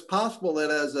so it's possible that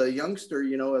as a youngster,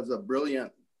 you know, as a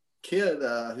brilliant kid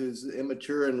who's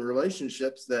immature in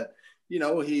relationships, that, you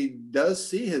know, he does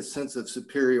see his sense of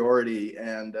superiority.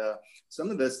 And some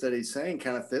of this that he's saying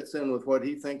kind of fits in with what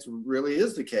he thinks really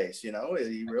is the case. You know,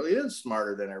 he really is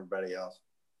smarter than everybody else.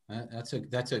 That's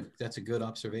a good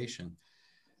observation.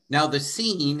 Now, the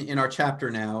scene in our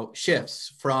chapter now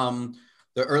shifts from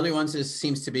the early ones.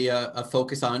 Seems to be a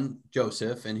focus on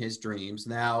Joseph and his dreams.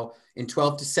 Now, in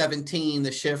 12 to 17,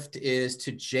 the shift is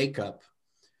to Jacob,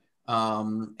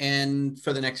 and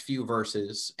for the next few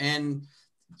verses. And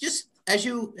just as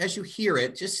you hear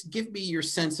it, just give me your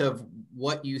sense of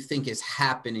what you think is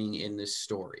happening in this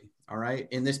story. All right,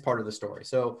 in this part of the story.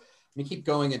 So let me keep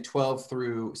going at 12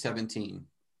 through 17.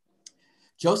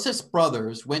 Joseph's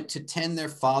brothers went to tend their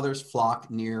father's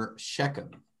flock near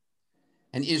Shechem.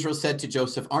 And Israel said to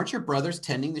Joseph, "Aren't your brothers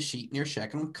tending the sheep near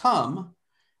Shechem? Come,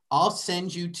 I'll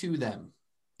send you to them."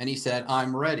 And he said,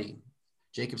 "I'm ready."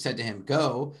 Jacob said to him,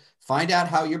 "Go, find out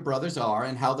how your brothers are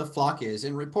and how the flock is,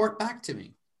 and report back to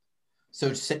me."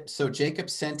 So Jacob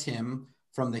sent him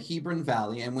from the Hebron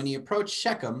Valley, and when he approached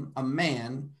Shechem, a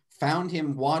man found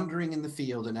him wandering in the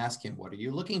field and asked him, "What are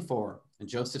you looking for?" And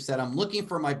Joseph said, "I'm looking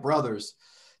for my brothers.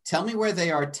 Tell me where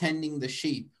they are tending the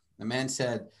sheep." The man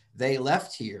said, "They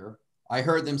left here. I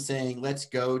heard them saying, 'Let's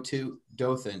go to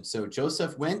Dothan.'" So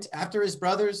Joseph went after his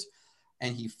brothers,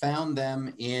 and he found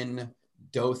them in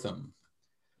Dothan.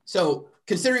 So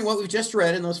considering what we've just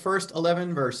read in those first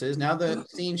 11 verses, now the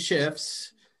scene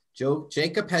shifts.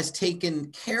 Jacob has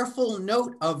taken careful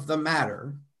note of the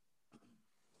matter.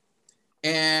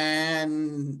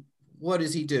 And what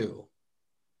does he do?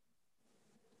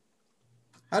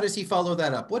 How does he follow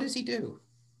that up? What does he do?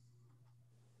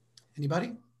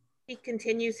 Anybody? He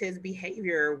continues his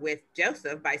behavior with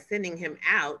Joseph by sending him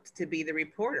out to be the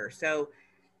reporter. So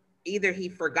either he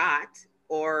forgot,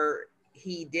 or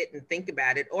he didn't think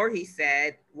about it, or he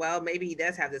said, well, maybe he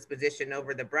does have this position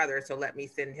over the brother, so let me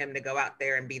send him to go out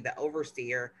there and be the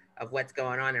overseer of what's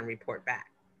going on and report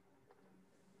back.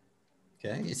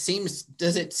 Okay.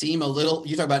 Does it seem a little,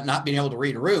 you talk about not being able to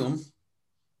read a room.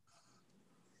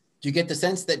 Do you get the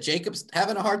sense that Jacob's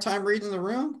having a hard time reading the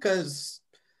room? Because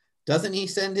doesn't he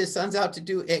send his sons out to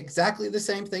do exactly the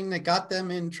same thing that got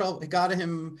them in trouble, got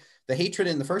him the hatred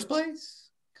in the first place?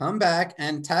 Come back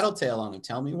and tattletale on him.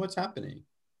 Tell me what's happening.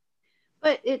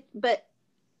 But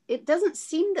it doesn't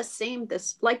seem the same.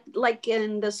 Like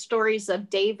in the stories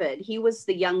of David, he was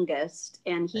the youngest,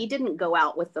 and he didn't go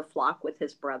out with the flock with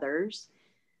his brothers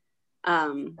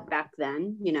back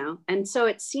then, you know. And so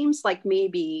it seems like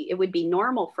maybe it would be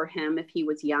normal for him if he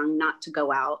was young not to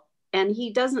go out. And he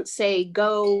doesn't say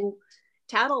go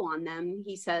tattle on them.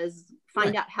 He says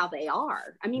find out how they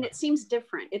are. I mean, it seems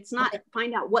different. It's not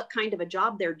find out what kind of a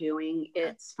job they're doing.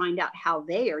 It's find out how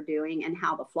they are doing and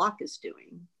how the flock is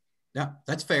doing. Yeah,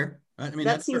 that's fair. I mean,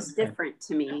 that seems different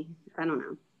to me. I don't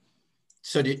know.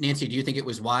 So Nancy, do you think it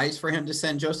was wise for him to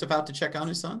send Joseph out to check on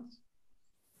his sons?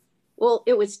 Well,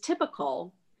 it was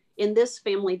typical in this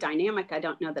family dynamic. I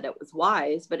don't know that it was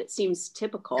wise, but it seems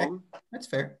typical. Okay. That's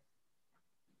fair.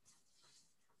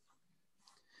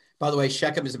 By the way,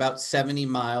 Shechem is about 70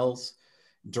 miles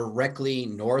directly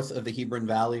north of the Hebron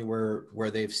Valley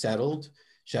where they've settled.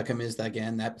 Shechem is,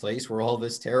 again, that place where all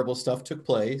this terrible stuff took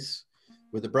place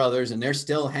with the brothers, and they're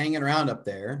still hanging around up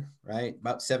there, right?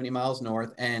 About 70 miles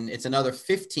north, and it's another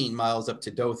 15 miles up to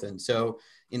Dothan. So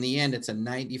in the end, it's a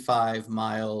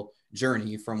 95-mile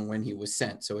journey from when he was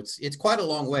sent. So it's quite a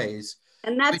long ways.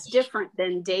 And that's different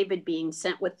than David being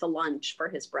sent with the lunch for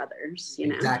his brothers, you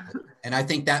know? Exactly. And I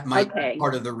think that might be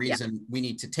part of the reason we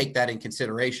need to take that in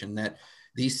consideration, that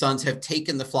these sons have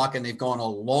taken the flock and they've gone a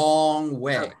long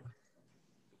way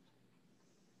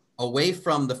away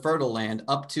from the fertile land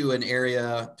up to an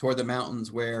area toward the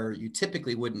mountains where you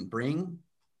typically wouldn't bring.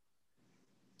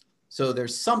 So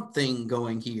there's something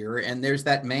going here. And there's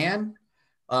that man.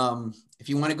 If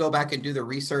you want to go back and do the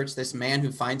research, this man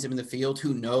who finds him in the field,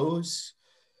 who knows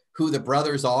who the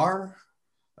brothers are.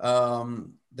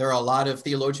 There are a lot of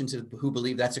theologians who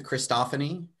believe that's a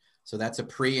Christophany. So that's a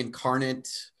pre-incarnate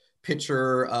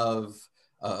picture of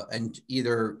and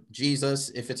either Jesus,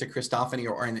 if it's a Christophany,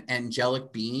 or an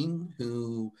angelic being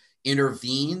who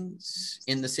intervenes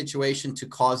in the situation to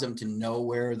cause him to know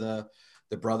where the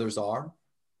brothers are.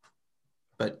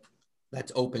 But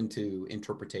that's open to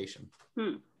interpretation.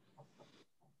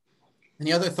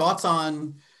 Any other thoughts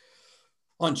on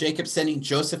Jacob sending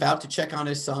Joseph out to check on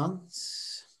his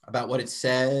sons, about what it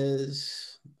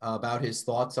says, about his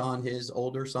thoughts on his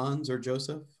older sons or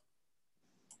Joseph?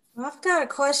 Well, I've got a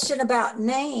question about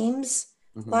names.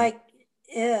 Like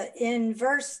in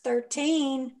verse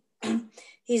 13,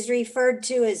 he's referred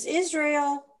to as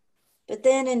Israel, but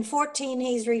then in 14,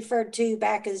 he's referred to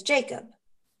back as Jacob.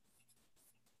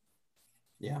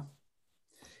 Yeah.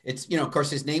 It's, of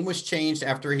course, his name was changed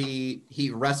after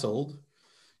he wrestled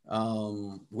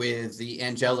with the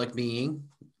angelic being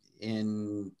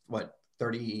in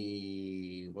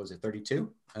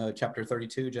 32? Chapter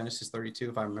 32, Genesis 32,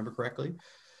 if I remember correctly.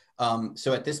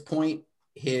 So at this point,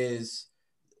 in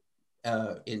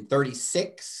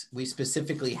 36, we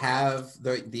specifically have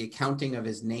the accounting of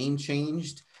his name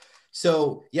changed.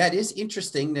 So yeah, it is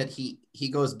interesting that he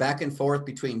goes back and forth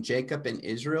between Jacob and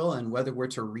Israel, and whether we're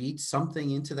to read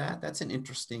something into that, that's an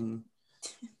interesting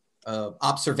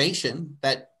observation.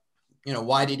 That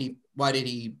why did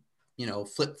he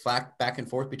flip back and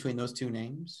forth between those two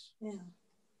names? Yeah.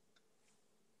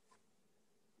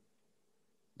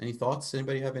 Any thoughts?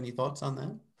 Anybody have any thoughts on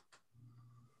that?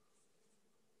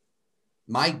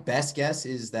 My best guess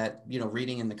is that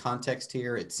reading in the context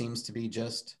here, it seems to be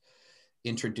just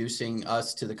introducing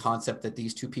us to the concept that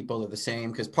these two people are the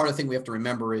same, because part of the thing we have to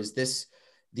remember is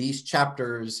these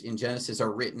chapters in Genesis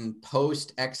are written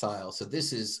post-exile. So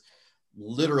this is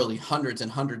literally hundreds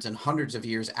and hundreds and hundreds of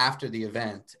years after the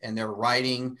event, and they're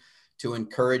writing to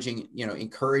encouraging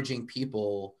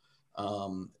people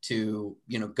to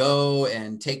go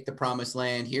and take the promised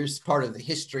land. Here's part of the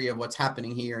history of what's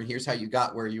happening here, and here's how you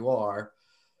got where you are.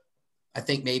 I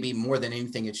think maybe more than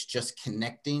anything, it's just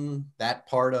connecting that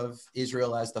part of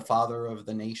Israel as the father of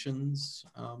the nations.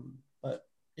 But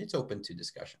it's open to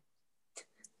discussion.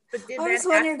 I was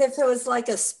wondering if it was like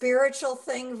a spiritual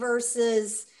thing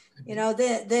versus,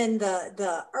 then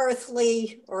the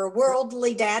earthly or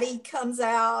worldly daddy comes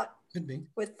out. Could be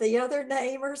with the other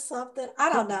name or something.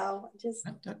 I don't know.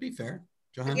 That'd be fair.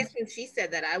 Johanna? I guess when she said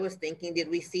that, I was thinking, did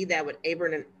we see that with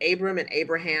Abram and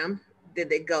Abraham? Did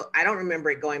they go? I don't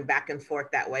remember it going back and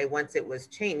forth that way. Once it was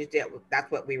changed, that's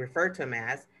what we referred to him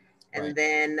as. And right.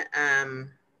 Then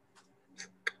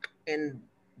in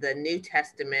the New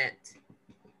Testament,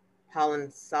 Paul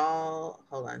and Saul,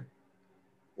 hold on.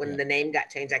 When the name got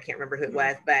changed, I can't remember who it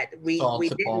was, but we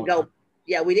didn't go.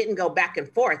 Yeah, we didn't go back and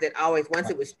forth. It always, once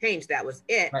it was changed, that was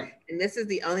it. Right. And this is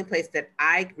the only place that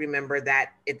I remember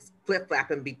that it's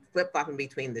flip-flopping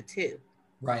between the two.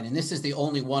 Right, and this is the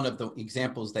only one of the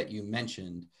examples that you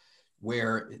mentioned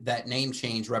where that name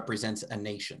change represents a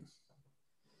nation.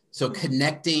 So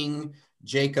connecting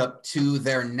Jacob to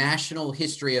their national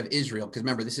history of Israel, because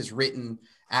remember, this is written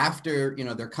after,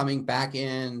 they're coming back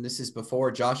in. This is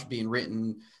before Joshua being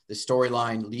written, the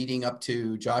storyline leading up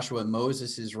to Joshua and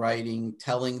Moses is writing,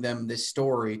 telling them this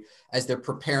story as they're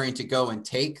preparing to go and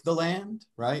take the land,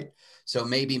 right? So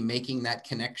maybe making that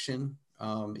connection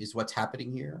is what's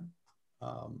happening here.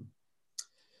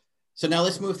 So now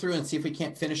let's move through and see if we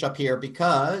can't finish up here,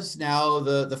 because now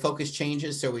the focus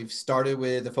changes. So we've started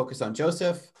with the focus on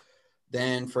Joseph.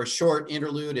 Then for a short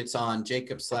interlude, it's on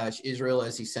Jacob/Israel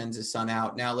as he sends his son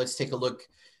out. Now let's take a look.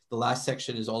 The last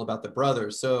section is all about the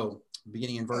brothers. So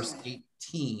beginning in verse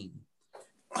 18.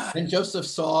 Then Joseph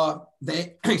saw,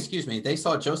 they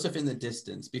saw Joseph in the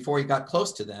distance before he got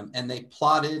close to them, and they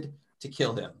plotted to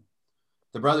kill him.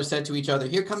 The brothers said to each other,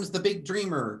 "Here comes the big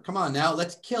dreamer. Come on now,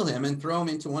 let's kill him and throw him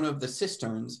into one of the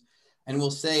cisterns, and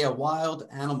we'll say a wild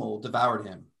animal devoured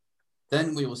him.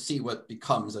 Then we will see what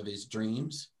becomes of his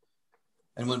dreams."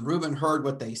 And when Reuben heard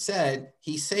what they said,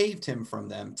 he saved him from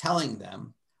them, telling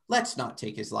them, "Let's not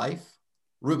take his life."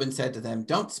 Reuben said to them,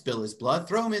 "Don't spill his blood.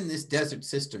 Throw him in this desert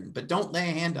cistern, but don't lay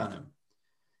a hand on him."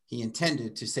 He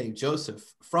intended to save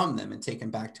Joseph from them and take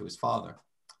him back to his father.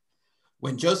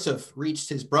 When Joseph reached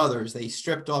his brothers, they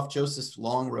stripped off Joseph's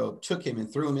long robe, took him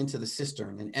and threw him into the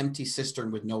cistern, an empty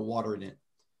cistern with no water in it.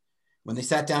 When they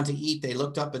sat down to eat, they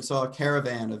looked up and saw a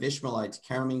caravan of Ishmaelites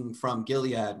coming from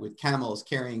Gilead with camels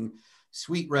carrying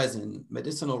sweet resin,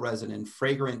 medicinal resin, and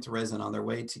fragrant resin on their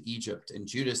way to Egypt. And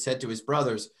Judah said to his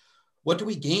brothers, "What do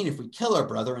we gain if we kill our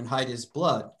brother and hide his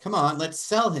blood? Come on, let's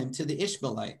sell him to the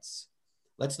Ishmaelites.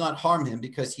 Let's not harm him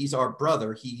because he's our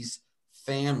brother, he's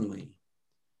family."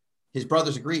 His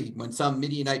brothers agreed. When some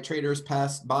Midianite traders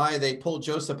passed by, they pulled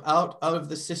Joseph out of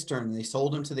the cistern and they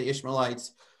sold him to the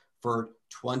Ishmaelites for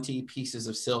 20 pieces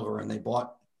of silver. And they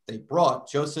they brought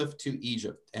Joseph to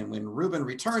Egypt. And when Reuben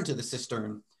returned to the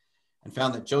cistern and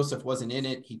found that Joseph wasn't in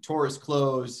it, he tore his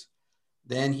clothes.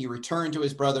 Then he returned to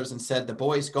his brothers and said, "The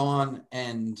boy's gone,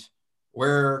 and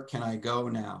where can I go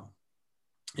now?"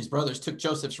 His brothers took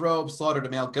Joseph's robe, slaughtered a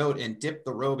male goat, and dipped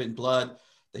the robe in blood.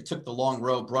 They took the long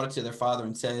robe, brought it to their father,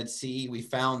 and said, "See, we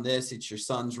found this. It's your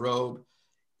son's robe.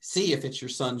 See if it's your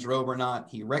son's robe or not."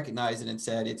 He recognized it and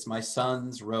said, "It's my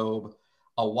son's robe.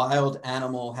 A wild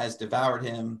animal has devoured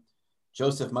him.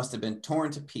 Joseph must have been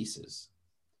torn to pieces."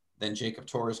 Then Jacob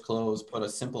tore his clothes, put a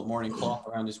simple mourning cloth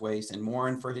around his waist, and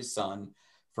mourned for his son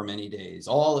for many days.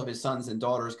 All of his sons and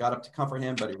daughters got up to comfort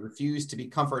him, but he refused to be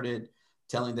comforted,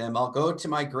 telling them, "I'll go to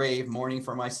my grave mourning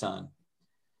for my son."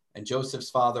 And Joseph's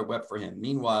father wept for him.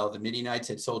 Meanwhile, the Midianites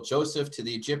had sold Joseph to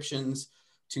the Egyptians,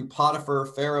 to Potiphar,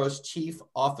 Pharaoh's chief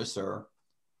officer,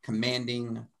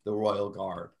 commanding the royal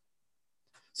guard.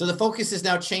 So the focus is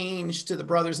now changed to the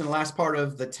brothers in the last part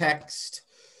of the text.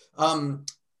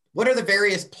 What are the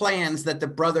various plans that the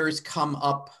brothers come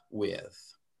up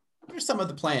with? What are some of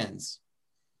the plans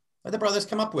that the brothers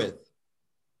come up with?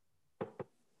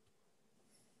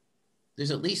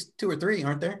 There's at least 2 or 3,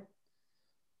 aren't there?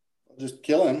 Just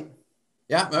kill him.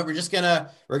 Yeah, but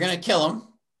we're gonna kill him.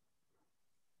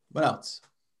 What else?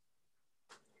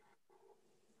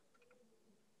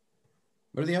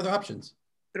 What are the other options?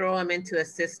 Throw him into a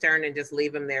cistern and just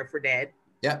leave him there for dead.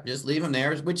 Yeah, just leave him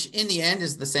there, which in the end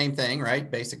is the same thing, right?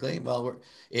 Basically, well,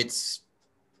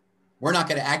 we're not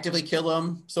going to actively kill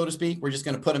him, so to speak. We're just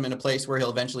going to put him in a place where he'll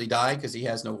eventually die because he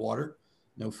has no water,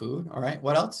 no food. All right,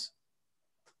 what else?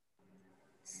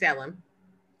 Sell him.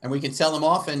 And we can sell him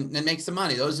off and make some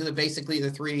money. Those are basically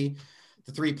the three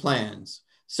plans.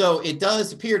 So it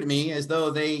does appear to me as though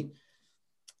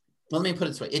let me put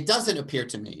it this way. It doesn't appear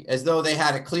to me as though they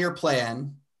had a clear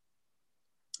plan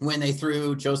when they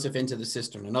threw Joseph into the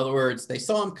cistern. In other words, they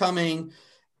saw him coming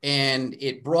and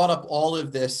it brought up all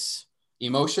of this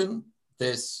emotion,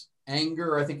 this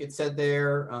anger, I think it said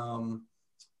there.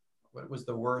 What was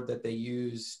the word that they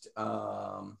used?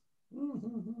 I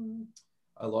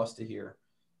lost it here.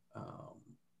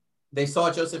 They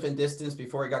saw Joseph in distance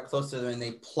before he got close to them and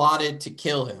they plotted to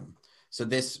kill him. So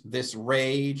this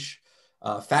rage,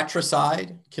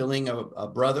 fratricide, killing a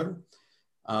brother,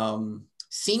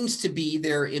 seems to be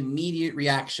their immediate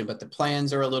reaction, but the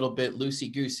plans are a little bit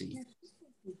loosey-goosey.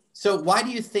 So why do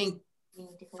you think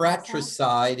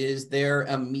fratricide is their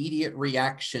immediate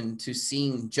reaction to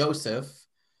seeing Joseph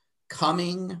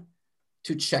coming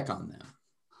to check on them?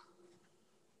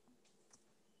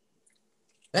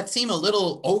 That seemed a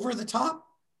little over the top.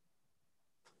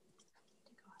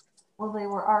 Well, they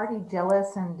were already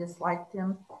jealous and disliked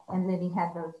him, and then he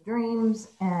had those dreams,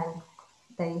 and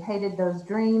they hated those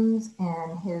dreams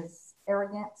and his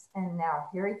arrogance, and now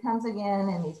here he comes again,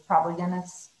 and he's probably going to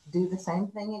do the same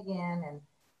thing again, and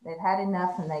they've had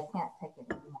enough, and they can't take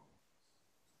it anymore.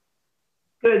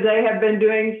 Could they have been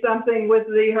doing something with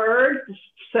the herd,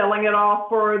 selling it off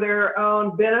for their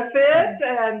own benefit,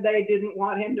 and they didn't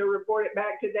want him to report it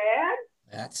back to Dad?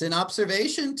 That's an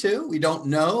observation too. We don't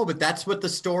know, but that's what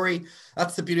that's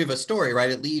the beauty of a story,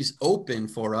 right? It leaves open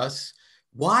for us.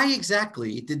 Why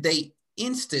exactly did they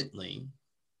instantly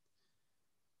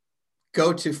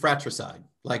go to fratricide?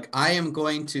 Like, I am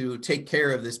going to take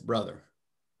care of this brother.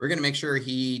 We're going to make sure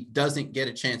he doesn't get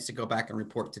a chance to go back and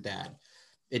report to Dad.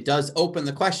 It does open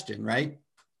the question, right?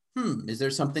 Is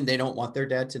there something they don't want their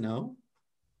dad to know?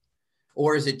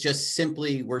 Or is it just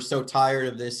simply, we're so tired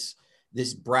of this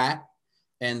brat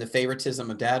and the favoritism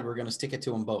of Dad, we're going to stick it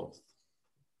to them both?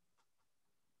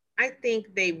 I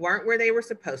think they weren't where they were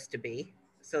supposed to be.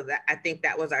 So that, I think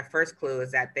that was our first clue,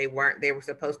 is that they were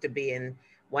supposed to be in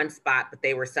one spot, but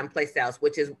they were someplace else,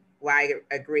 which is why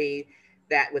I agree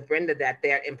that with Brenda, that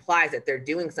that implies that they're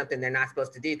doing something they're not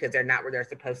supposed to do because they're not where they're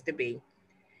supposed to be.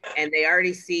 And they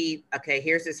already see, okay,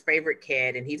 here's his favorite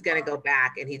kid, and he's going to go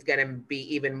back and he's going to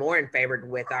be even more in favor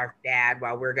with our dad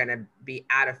while we're going to be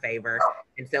out of favor.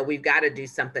 And so we've got to do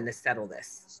something to settle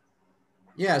this.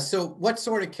 Yeah. So what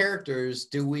sort of characters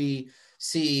do we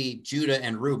see Judah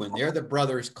and Reuben? They're the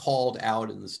brothers called out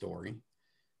in the story.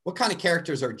 What kind of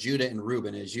characters are Judah and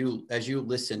Reuben as you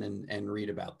listen and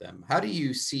read about them? How do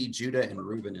you see Judah and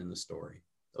Reuben in the story?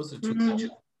 Those are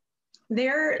two.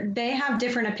 They have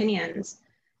different opinions.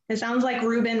 It sounds like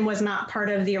Reuben was not part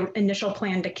of the initial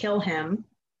plan to kill him.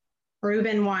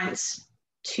 Reuben wants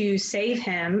to save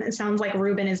him. It sounds like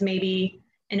Reuben is maybe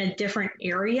in a different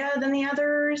area than the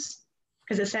others,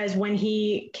 because it says when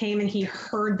he came and he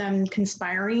heard them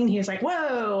conspiring, he was like,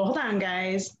 whoa, hold on,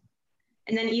 guys.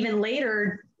 And then even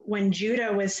later, when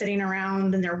Judah was sitting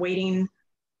around and they're waiting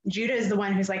Judah is the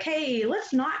one who's like, hey,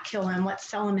 let's not kill him. Let's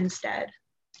sell him instead.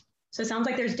 So it sounds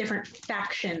like there's different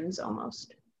factions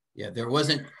almost. Yeah, there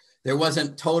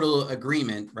wasn't total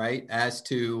agreement, right, as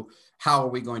to how are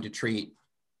we going to treat,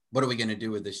 what are we going to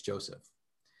do with this Joseph?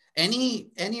 Any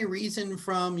reason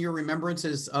from your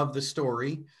remembrances of the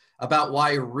story about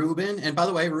why Reuben, and by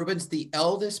the way, Reuben's the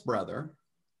eldest brother,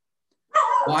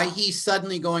 why he's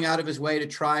suddenly going out of his way to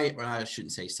try, well, I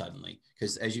shouldn't say suddenly,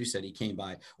 because as you said, he came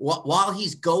by. While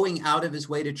he's going out of his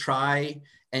way to try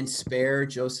and spare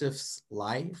Joseph's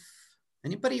life?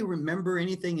 Anybody remember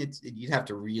anything? You'd have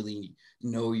to really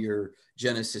know your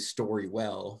Genesis story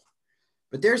well.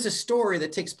 But there's a story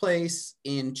that takes place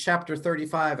in chapter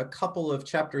 35, a couple of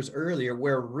chapters earlier,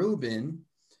 where Reuben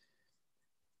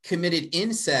committed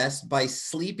incest by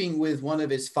sleeping with one of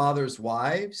his father's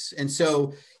wives. And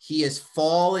so he has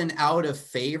fallen out of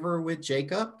favor with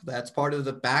Jacob. That's part of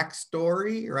the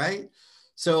backstory, right?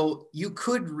 So you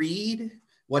could read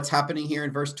what's happening here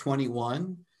in verse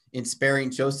 21 in sparing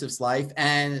Joseph's life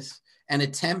as an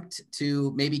attempt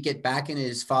to maybe get back in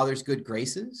his father's good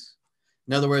graces.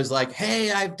 In other words, like,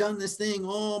 hey, I've done this thing.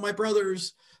 Oh,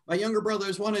 my younger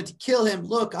brothers wanted to kill him.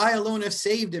 Look, I alone have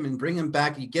saved him, and bring him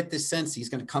back. You get this sense he's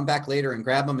going to come back later and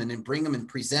grab him and then bring him and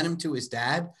present him to his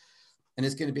dad. And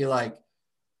it's going to be like,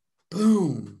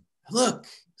 boom, look,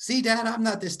 see, Dad, I'm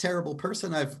not this terrible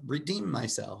person. I've redeemed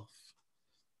myself.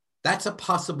 That's a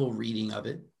possible reading of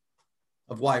it,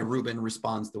 of why Reuben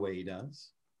responds the way he does.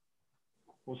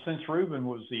 Well, since Reuben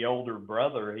was the older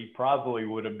brother, he probably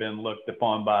would have been looked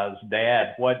upon by his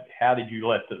dad. How did you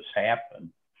let this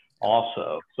happen?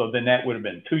 Also, so then that would have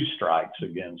been 2 strikes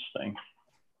against him.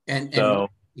 And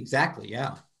exactly,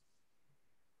 yeah,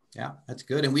 that's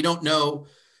good. And we don't know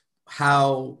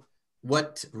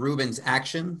what Reuben's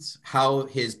actions, how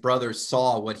his brothers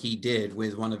saw what he did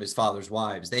with one of his father's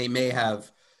wives. They may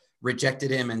have rejected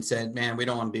him and said, man, we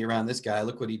don't want to be around this guy.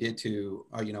 Look what he did to,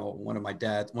 one of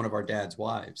our dad's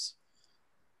wives.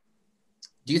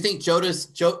 Do you think Judah's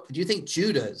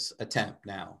attempt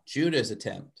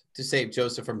to save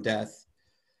Joseph from death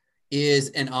is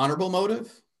an honorable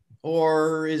motive,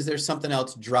 or is there something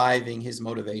else driving his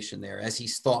motivation there as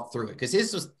he's thought through it? Because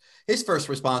his first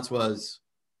response was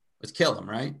kill him,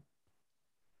 right?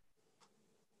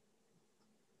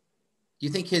 Do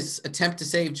you think his attempt to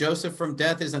save Joseph from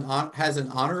death has an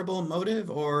honorable motive,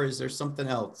 or is there something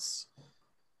else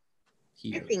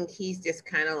here? I think he's just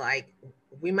kind of like,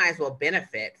 we might as well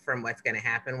benefit from what's going to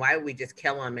happen. Why would we just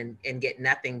kill him and get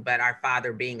nothing but our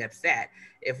father being upset?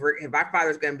 If our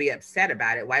father's going to be upset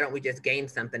about it, why don't we just gain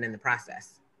something in the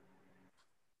process?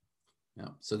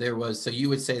 No. So you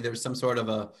would say there's some sort of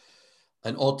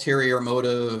an ulterior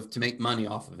motive to make money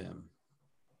off of him.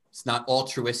 It's not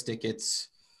altruistic. It's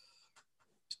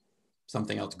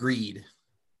something else, greed.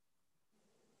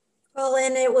 Well,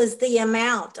 and it was the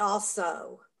amount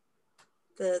also.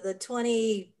 The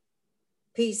 20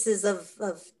 pieces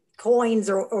of coins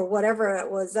or whatever it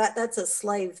was, that's a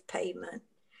slave payment.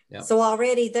 Yep. So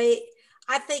already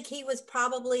I think he was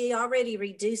probably already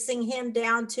reducing him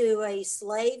down to a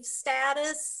slave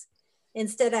status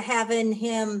instead of having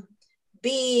him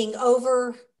being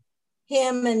over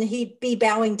him and he'd be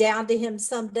bowing down to him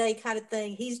someday kind of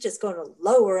thing. He's just going to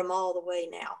lower him all the way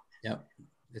now. Yep.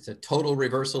 It's a total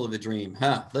reversal of the dream.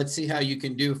 Let's see how you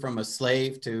can do from a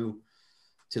slave to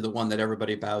the one that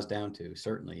everybody bows down to.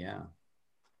 Certainly, yeah.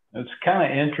 It's kind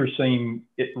of interesting.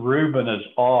 Reuben is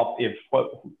off.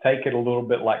 Take it a little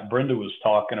bit like Brenda was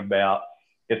talking about.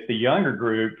 If the younger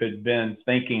group had been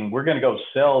thinking, we're going to go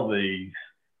sell these,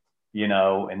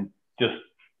 and just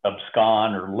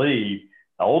abscond or leave,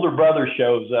 the older brother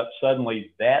shows up,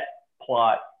 suddenly that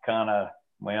plot kind of,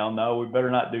 well, no, we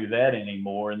better not do that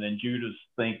anymore. And then Judah's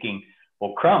thinking,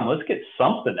 well, crumb, let's get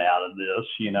something out of this.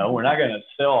 We're not going to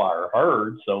sell our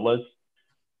herd. So let's,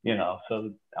 you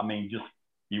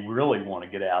really want to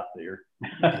get out there.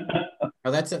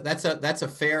 Well, that's a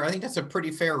fair, I think that's a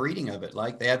pretty fair reading of it.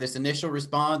 Like they have this initial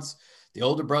response, the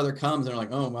older brother comes and they're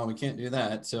like, oh, well, we can't do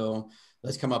that. So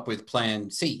let's come up with plan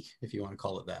C, if you want to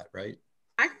call it that, right?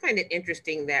 I find it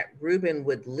interesting that Reuben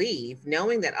would leave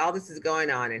knowing that all this is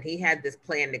going on and he had this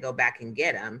plan to go back and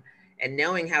get him, and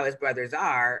knowing how his brothers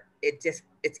are, it's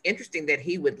interesting that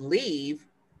he would leave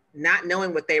not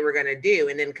knowing what they were going to do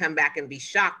and then come back and be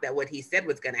shocked that what he said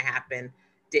was going to happen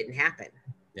didn't happen.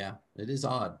 Yeah, it is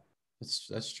odd.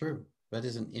 That's true. That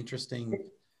is an interesting.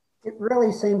 It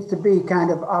really seems to be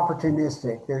kind of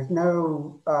opportunistic. There's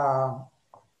no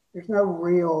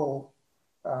real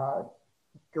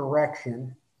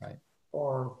direction, right,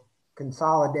 or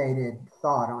consolidated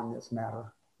thought on this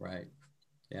matter. Right.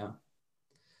 Yeah.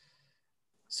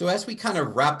 So as we kind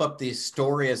of wrap up the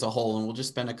story as a whole, and we'll just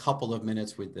spend a couple of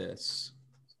minutes with this.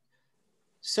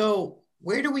 So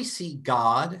where do we see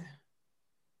God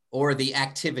or the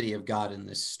activity of God in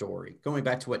this story? Going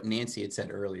back to what Nancy had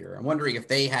said earlier, I'm wondering if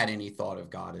they had any thought of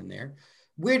God in there.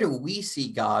 Where do we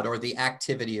see God or the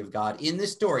activity of God in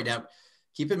this story? Now,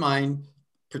 keep in mind,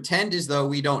 pretend as though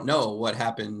we don't know what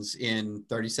happens in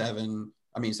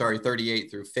 38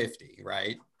 through 50,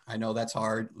 right? I know that's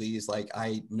hard. Lee's like,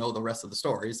 I know the rest of the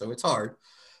story, so it's hard.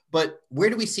 But where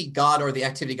do we see God or the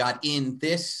activity of God in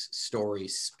this story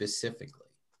specifically?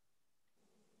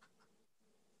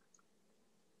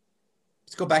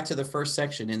 Let's go back to the first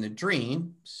section. In the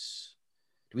dreams,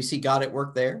 do we see God at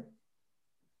work there?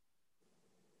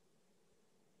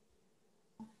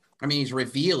 I mean, he's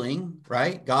revealing,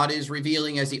 right? God is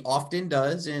revealing, as he often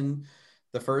does in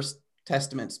the First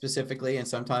Testament specifically, and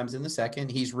sometimes in the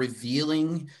Second. He's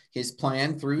revealing his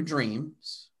plan through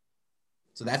dreams.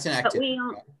 So that's an activity.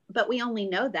 But we only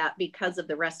know that because of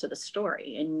the rest of the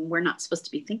story, and we're not supposed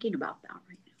to be thinking about that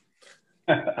right now.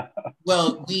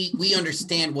 Well, we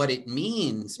understand what it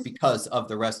means because of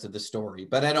the rest of the story,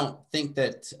 but I don't think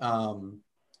that... I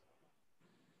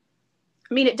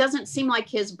mean, it doesn't seem like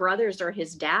his brothers or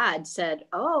his dad said,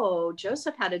 oh,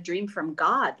 Joseph had a dream from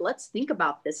God. Let's think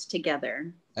about this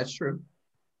together. That's true.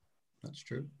 That's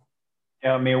true.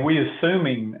 Yeah, I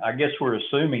mean, I guess we're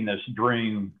assuming this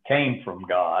dream came from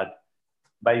God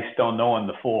based on knowing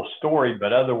the full story,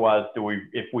 but otherwise,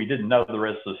 if we didn't know the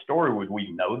rest of the story, would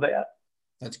we know that?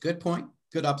 That's a good point.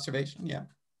 Good observation, yeah.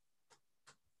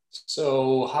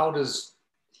 So how does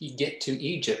he get to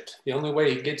Egypt? The only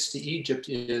way he gets to Egypt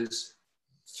is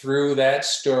through that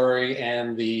story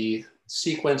and the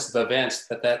sequence of events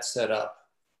that set up.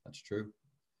 That's true.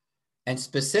 And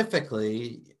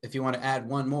specifically, if you want to add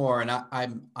one more, and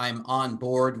I'm on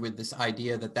board with this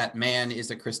idea that man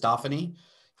is a Christophany.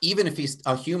 Even if he's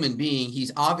a human being,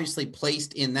 he's obviously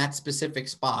placed in that specific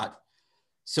spot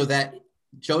so that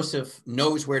Joseph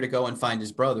knows where to go and find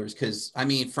his brothers. Because, I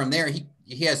mean, from there,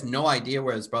 he has no idea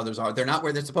where his brothers are. They're not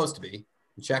where they're supposed to be.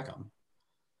 Check them.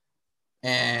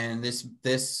 And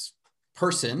this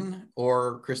person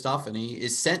or Christophany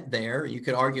is sent there. You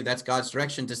could argue that's God's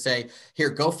direction to say,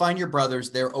 here, go find your brothers.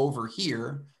 They're over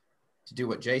here, to do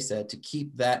what Jay said, to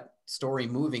keep that story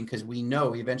moving, because we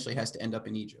know he eventually has to end up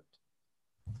in Egypt.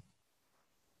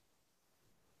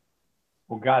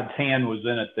 Well, God's hand was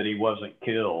in it that he wasn't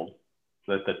killed,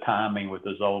 that the timing with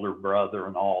his older brother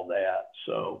and all that.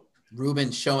 So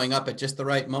Reuben showing up at just the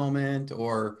right moment,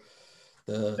 or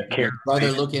the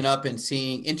brother looking up and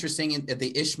seeing, interesting, at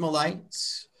the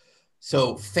Ishmaelites.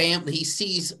 So he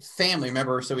sees family.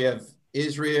 Remember, so we have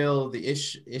Israel, the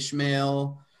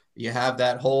Ishmael. You have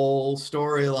that whole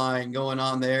storyline going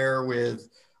on there with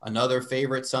another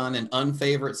favorite son and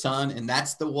unfavorite son. And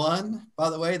that's the one, by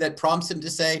the way, that prompts him to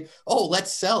say, oh,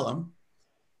 let's sell him.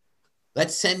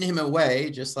 Let's send him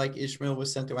away, just like Ishmael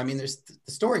was sent away. I mean, the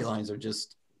storylines are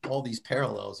just, all these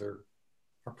parallels are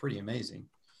pretty amazing.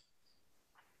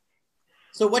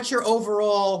 So what's your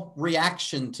overall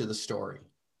reaction to the story?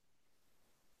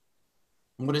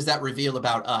 And what does that reveal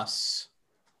about us?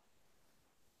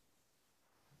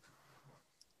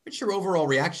 What's your overall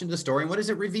reaction to the story, and what does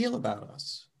it reveal about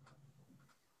us?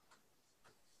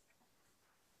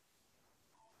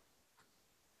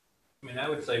 I mean, I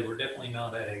would say we're definitely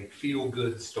not a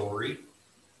feel-good story.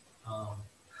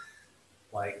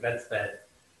 Like that's that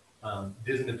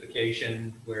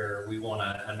Disneyfication where we want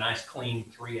a nice, clean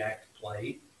 3-act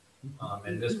play.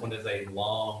 And this one is a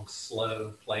long,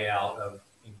 slow play out of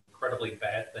incredibly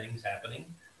bad things happening,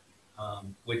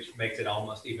 which makes it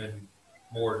almost even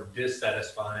more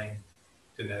dissatisfying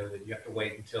to know that you have to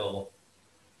wait until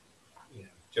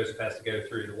Joseph has to go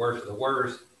through the worst of the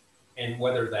worst. And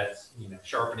whether that's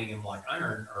sharpening him like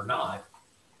iron or not,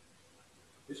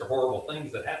 these are horrible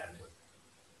things that happen to him.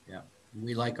 Yeah,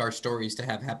 we like our stories to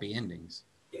have happy endings.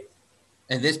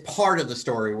 And this part of the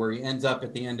story where he ends up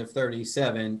at the end of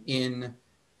 37 in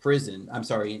prison, I'm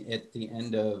sorry, at the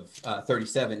end of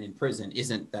 37 in prison,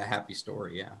 isn't the happy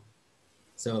story, yeah.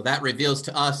 So that reveals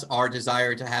to us our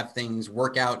desire to have things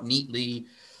work out neatly,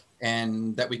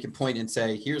 and that we can point and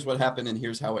say, here's what happened and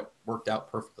here's how it worked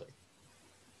out perfectly.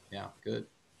 Yeah, good.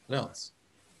 What else?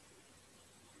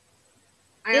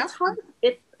 It's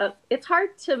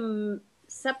hard to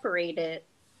separate it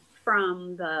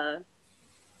from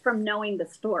knowing the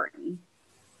story,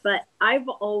 but I've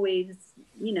always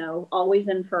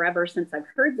and forever since I've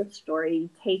heard the story,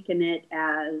 taken it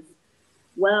as,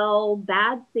 well,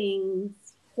 bad things,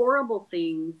 horrible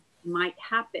things might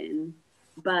happen,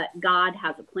 but God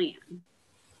has a plan.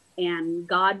 and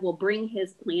God will bring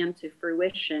his plan to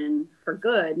fruition for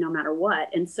good no matter what.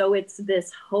 And so it's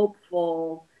this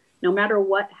hopeful, no matter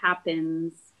what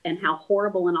happens and how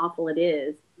horrible and awful it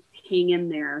is, hang in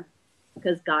there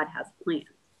because God has plans.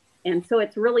 And so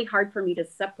it's really hard for me to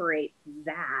separate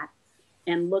that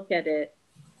and look at it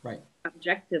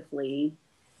objectively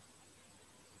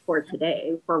for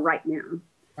today, for right now.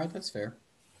 Right, that's fair.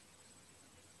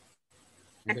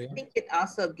 I think it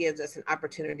also gives us an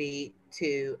opportunity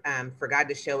to, for God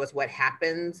to show us what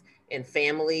happens in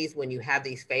families when you have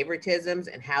these favoritisms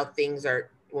and how things are,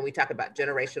 when we talk about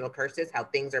generational curses, how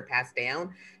things are passed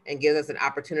down, and gives us an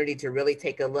opportunity to really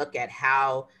take a look at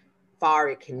how far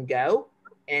it can go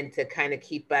and to kind of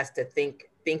keep us to think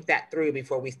that through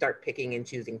before we start picking and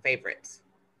choosing favorites.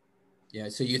 Yeah,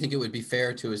 so you think it would be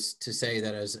fair to say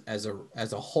that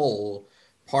as a whole,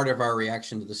 part of our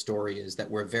reaction to the story is that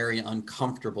we're very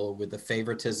uncomfortable with the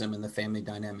favoritism and the family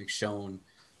dynamic shown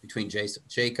between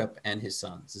Jacob and his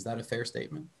sons. Is that a fair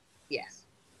statement? Yes.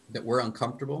 That we're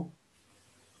uncomfortable,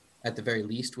 at the very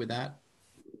least, with that?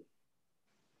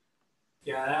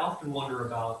 Yeah, I often wonder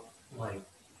about, like,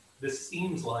 this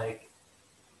seems like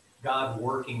God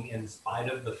working in spite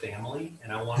of the family,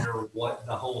 and I wonder what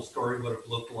the whole story would have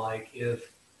looked like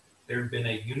if there'd been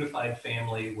a unified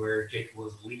family where Jacob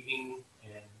was leading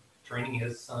and training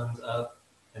his sons up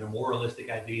in a moralistic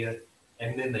idea,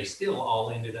 and then they still all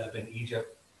ended up in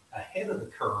Egypt ahead of the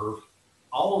curve,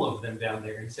 all of them down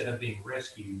there, instead of being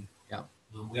rescued. Yeah.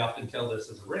 We often tell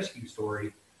this as a rescue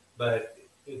story, but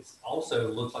it's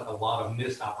also looks like a lot of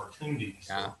missed opportunities.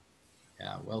 Yeah.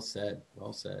 Yeah, well said.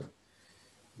 Well said.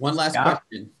 One last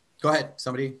question. Go ahead.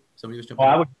 Somebody was jumping. Well,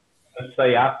 I would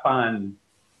say I find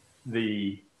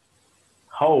the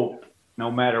hope, no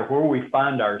matter where we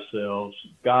find ourselves,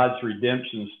 God's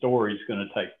redemption story is going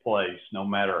to take place, no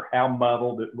matter how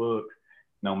muddled it looks,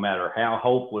 no matter how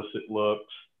hopeless it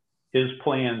looks. His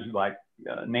plans, like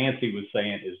Nancy was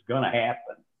saying, is going to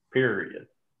happen, period.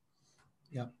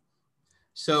 Yeah.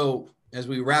 So as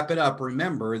we wrap it up,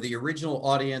 remember the original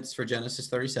audience for Genesis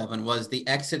 37 was the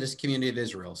Exodus community of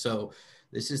Israel. So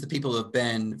this is the people who have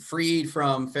been freed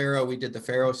from Pharaoh. We did the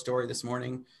Pharaoh story this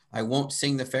morning. I won't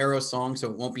sing the Pharaoh song, so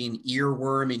it won't be an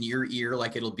earworm in your ear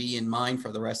like it'll be in mine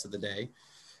for the rest of the day.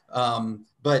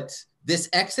 But this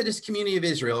Exodus community of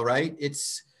Israel, right?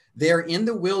 They're in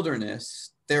the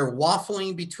wilderness. They're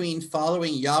waffling between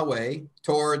following Yahweh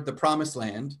toward the promised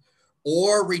land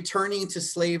or returning to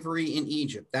slavery in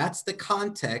Egypt. That's the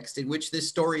context in which this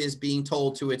story is being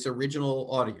told to its original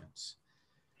audience.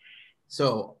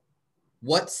 So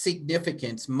what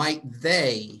significance might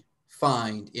they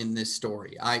find in this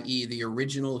story, i.e. the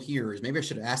original hearers? Maybe I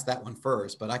should have asked that one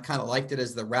first, but I kind of liked it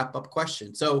as the wrap-up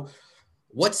question. So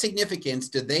what significance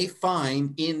do they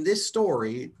find in this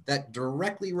story that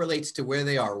directly relates to where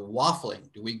they are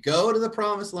waffling? Do we go to the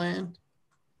promised land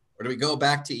or do we go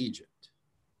back to Egypt?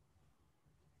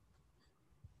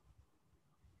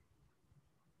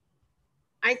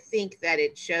 I think that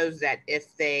it shows that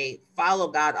if they follow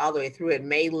God all the way through, it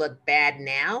may look bad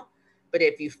now, but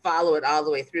if you follow it all the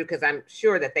way through, because I'm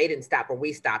sure that they didn't stop where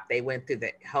we stopped, they went through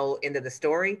the whole end of the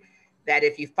story, that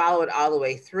if you follow it all the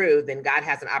way through, then God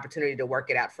has an opportunity to work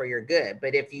it out for your good.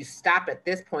 But if you stop at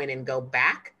this point and go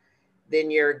back, then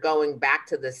you're going back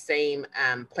to the same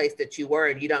place that you were,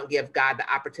 and you don't give God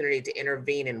the opportunity to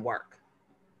intervene and work.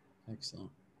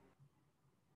 Excellent.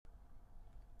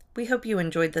 We hope you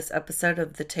enjoyed this episode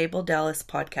of the Table Dallas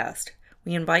podcast.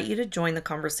 We invite you to join the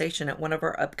conversation at one of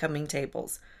our upcoming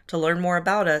tables. To learn more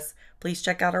about us, please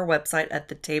check out our website at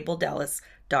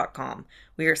thetabledallas.com.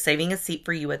 We are saving a seat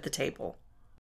for you at the table.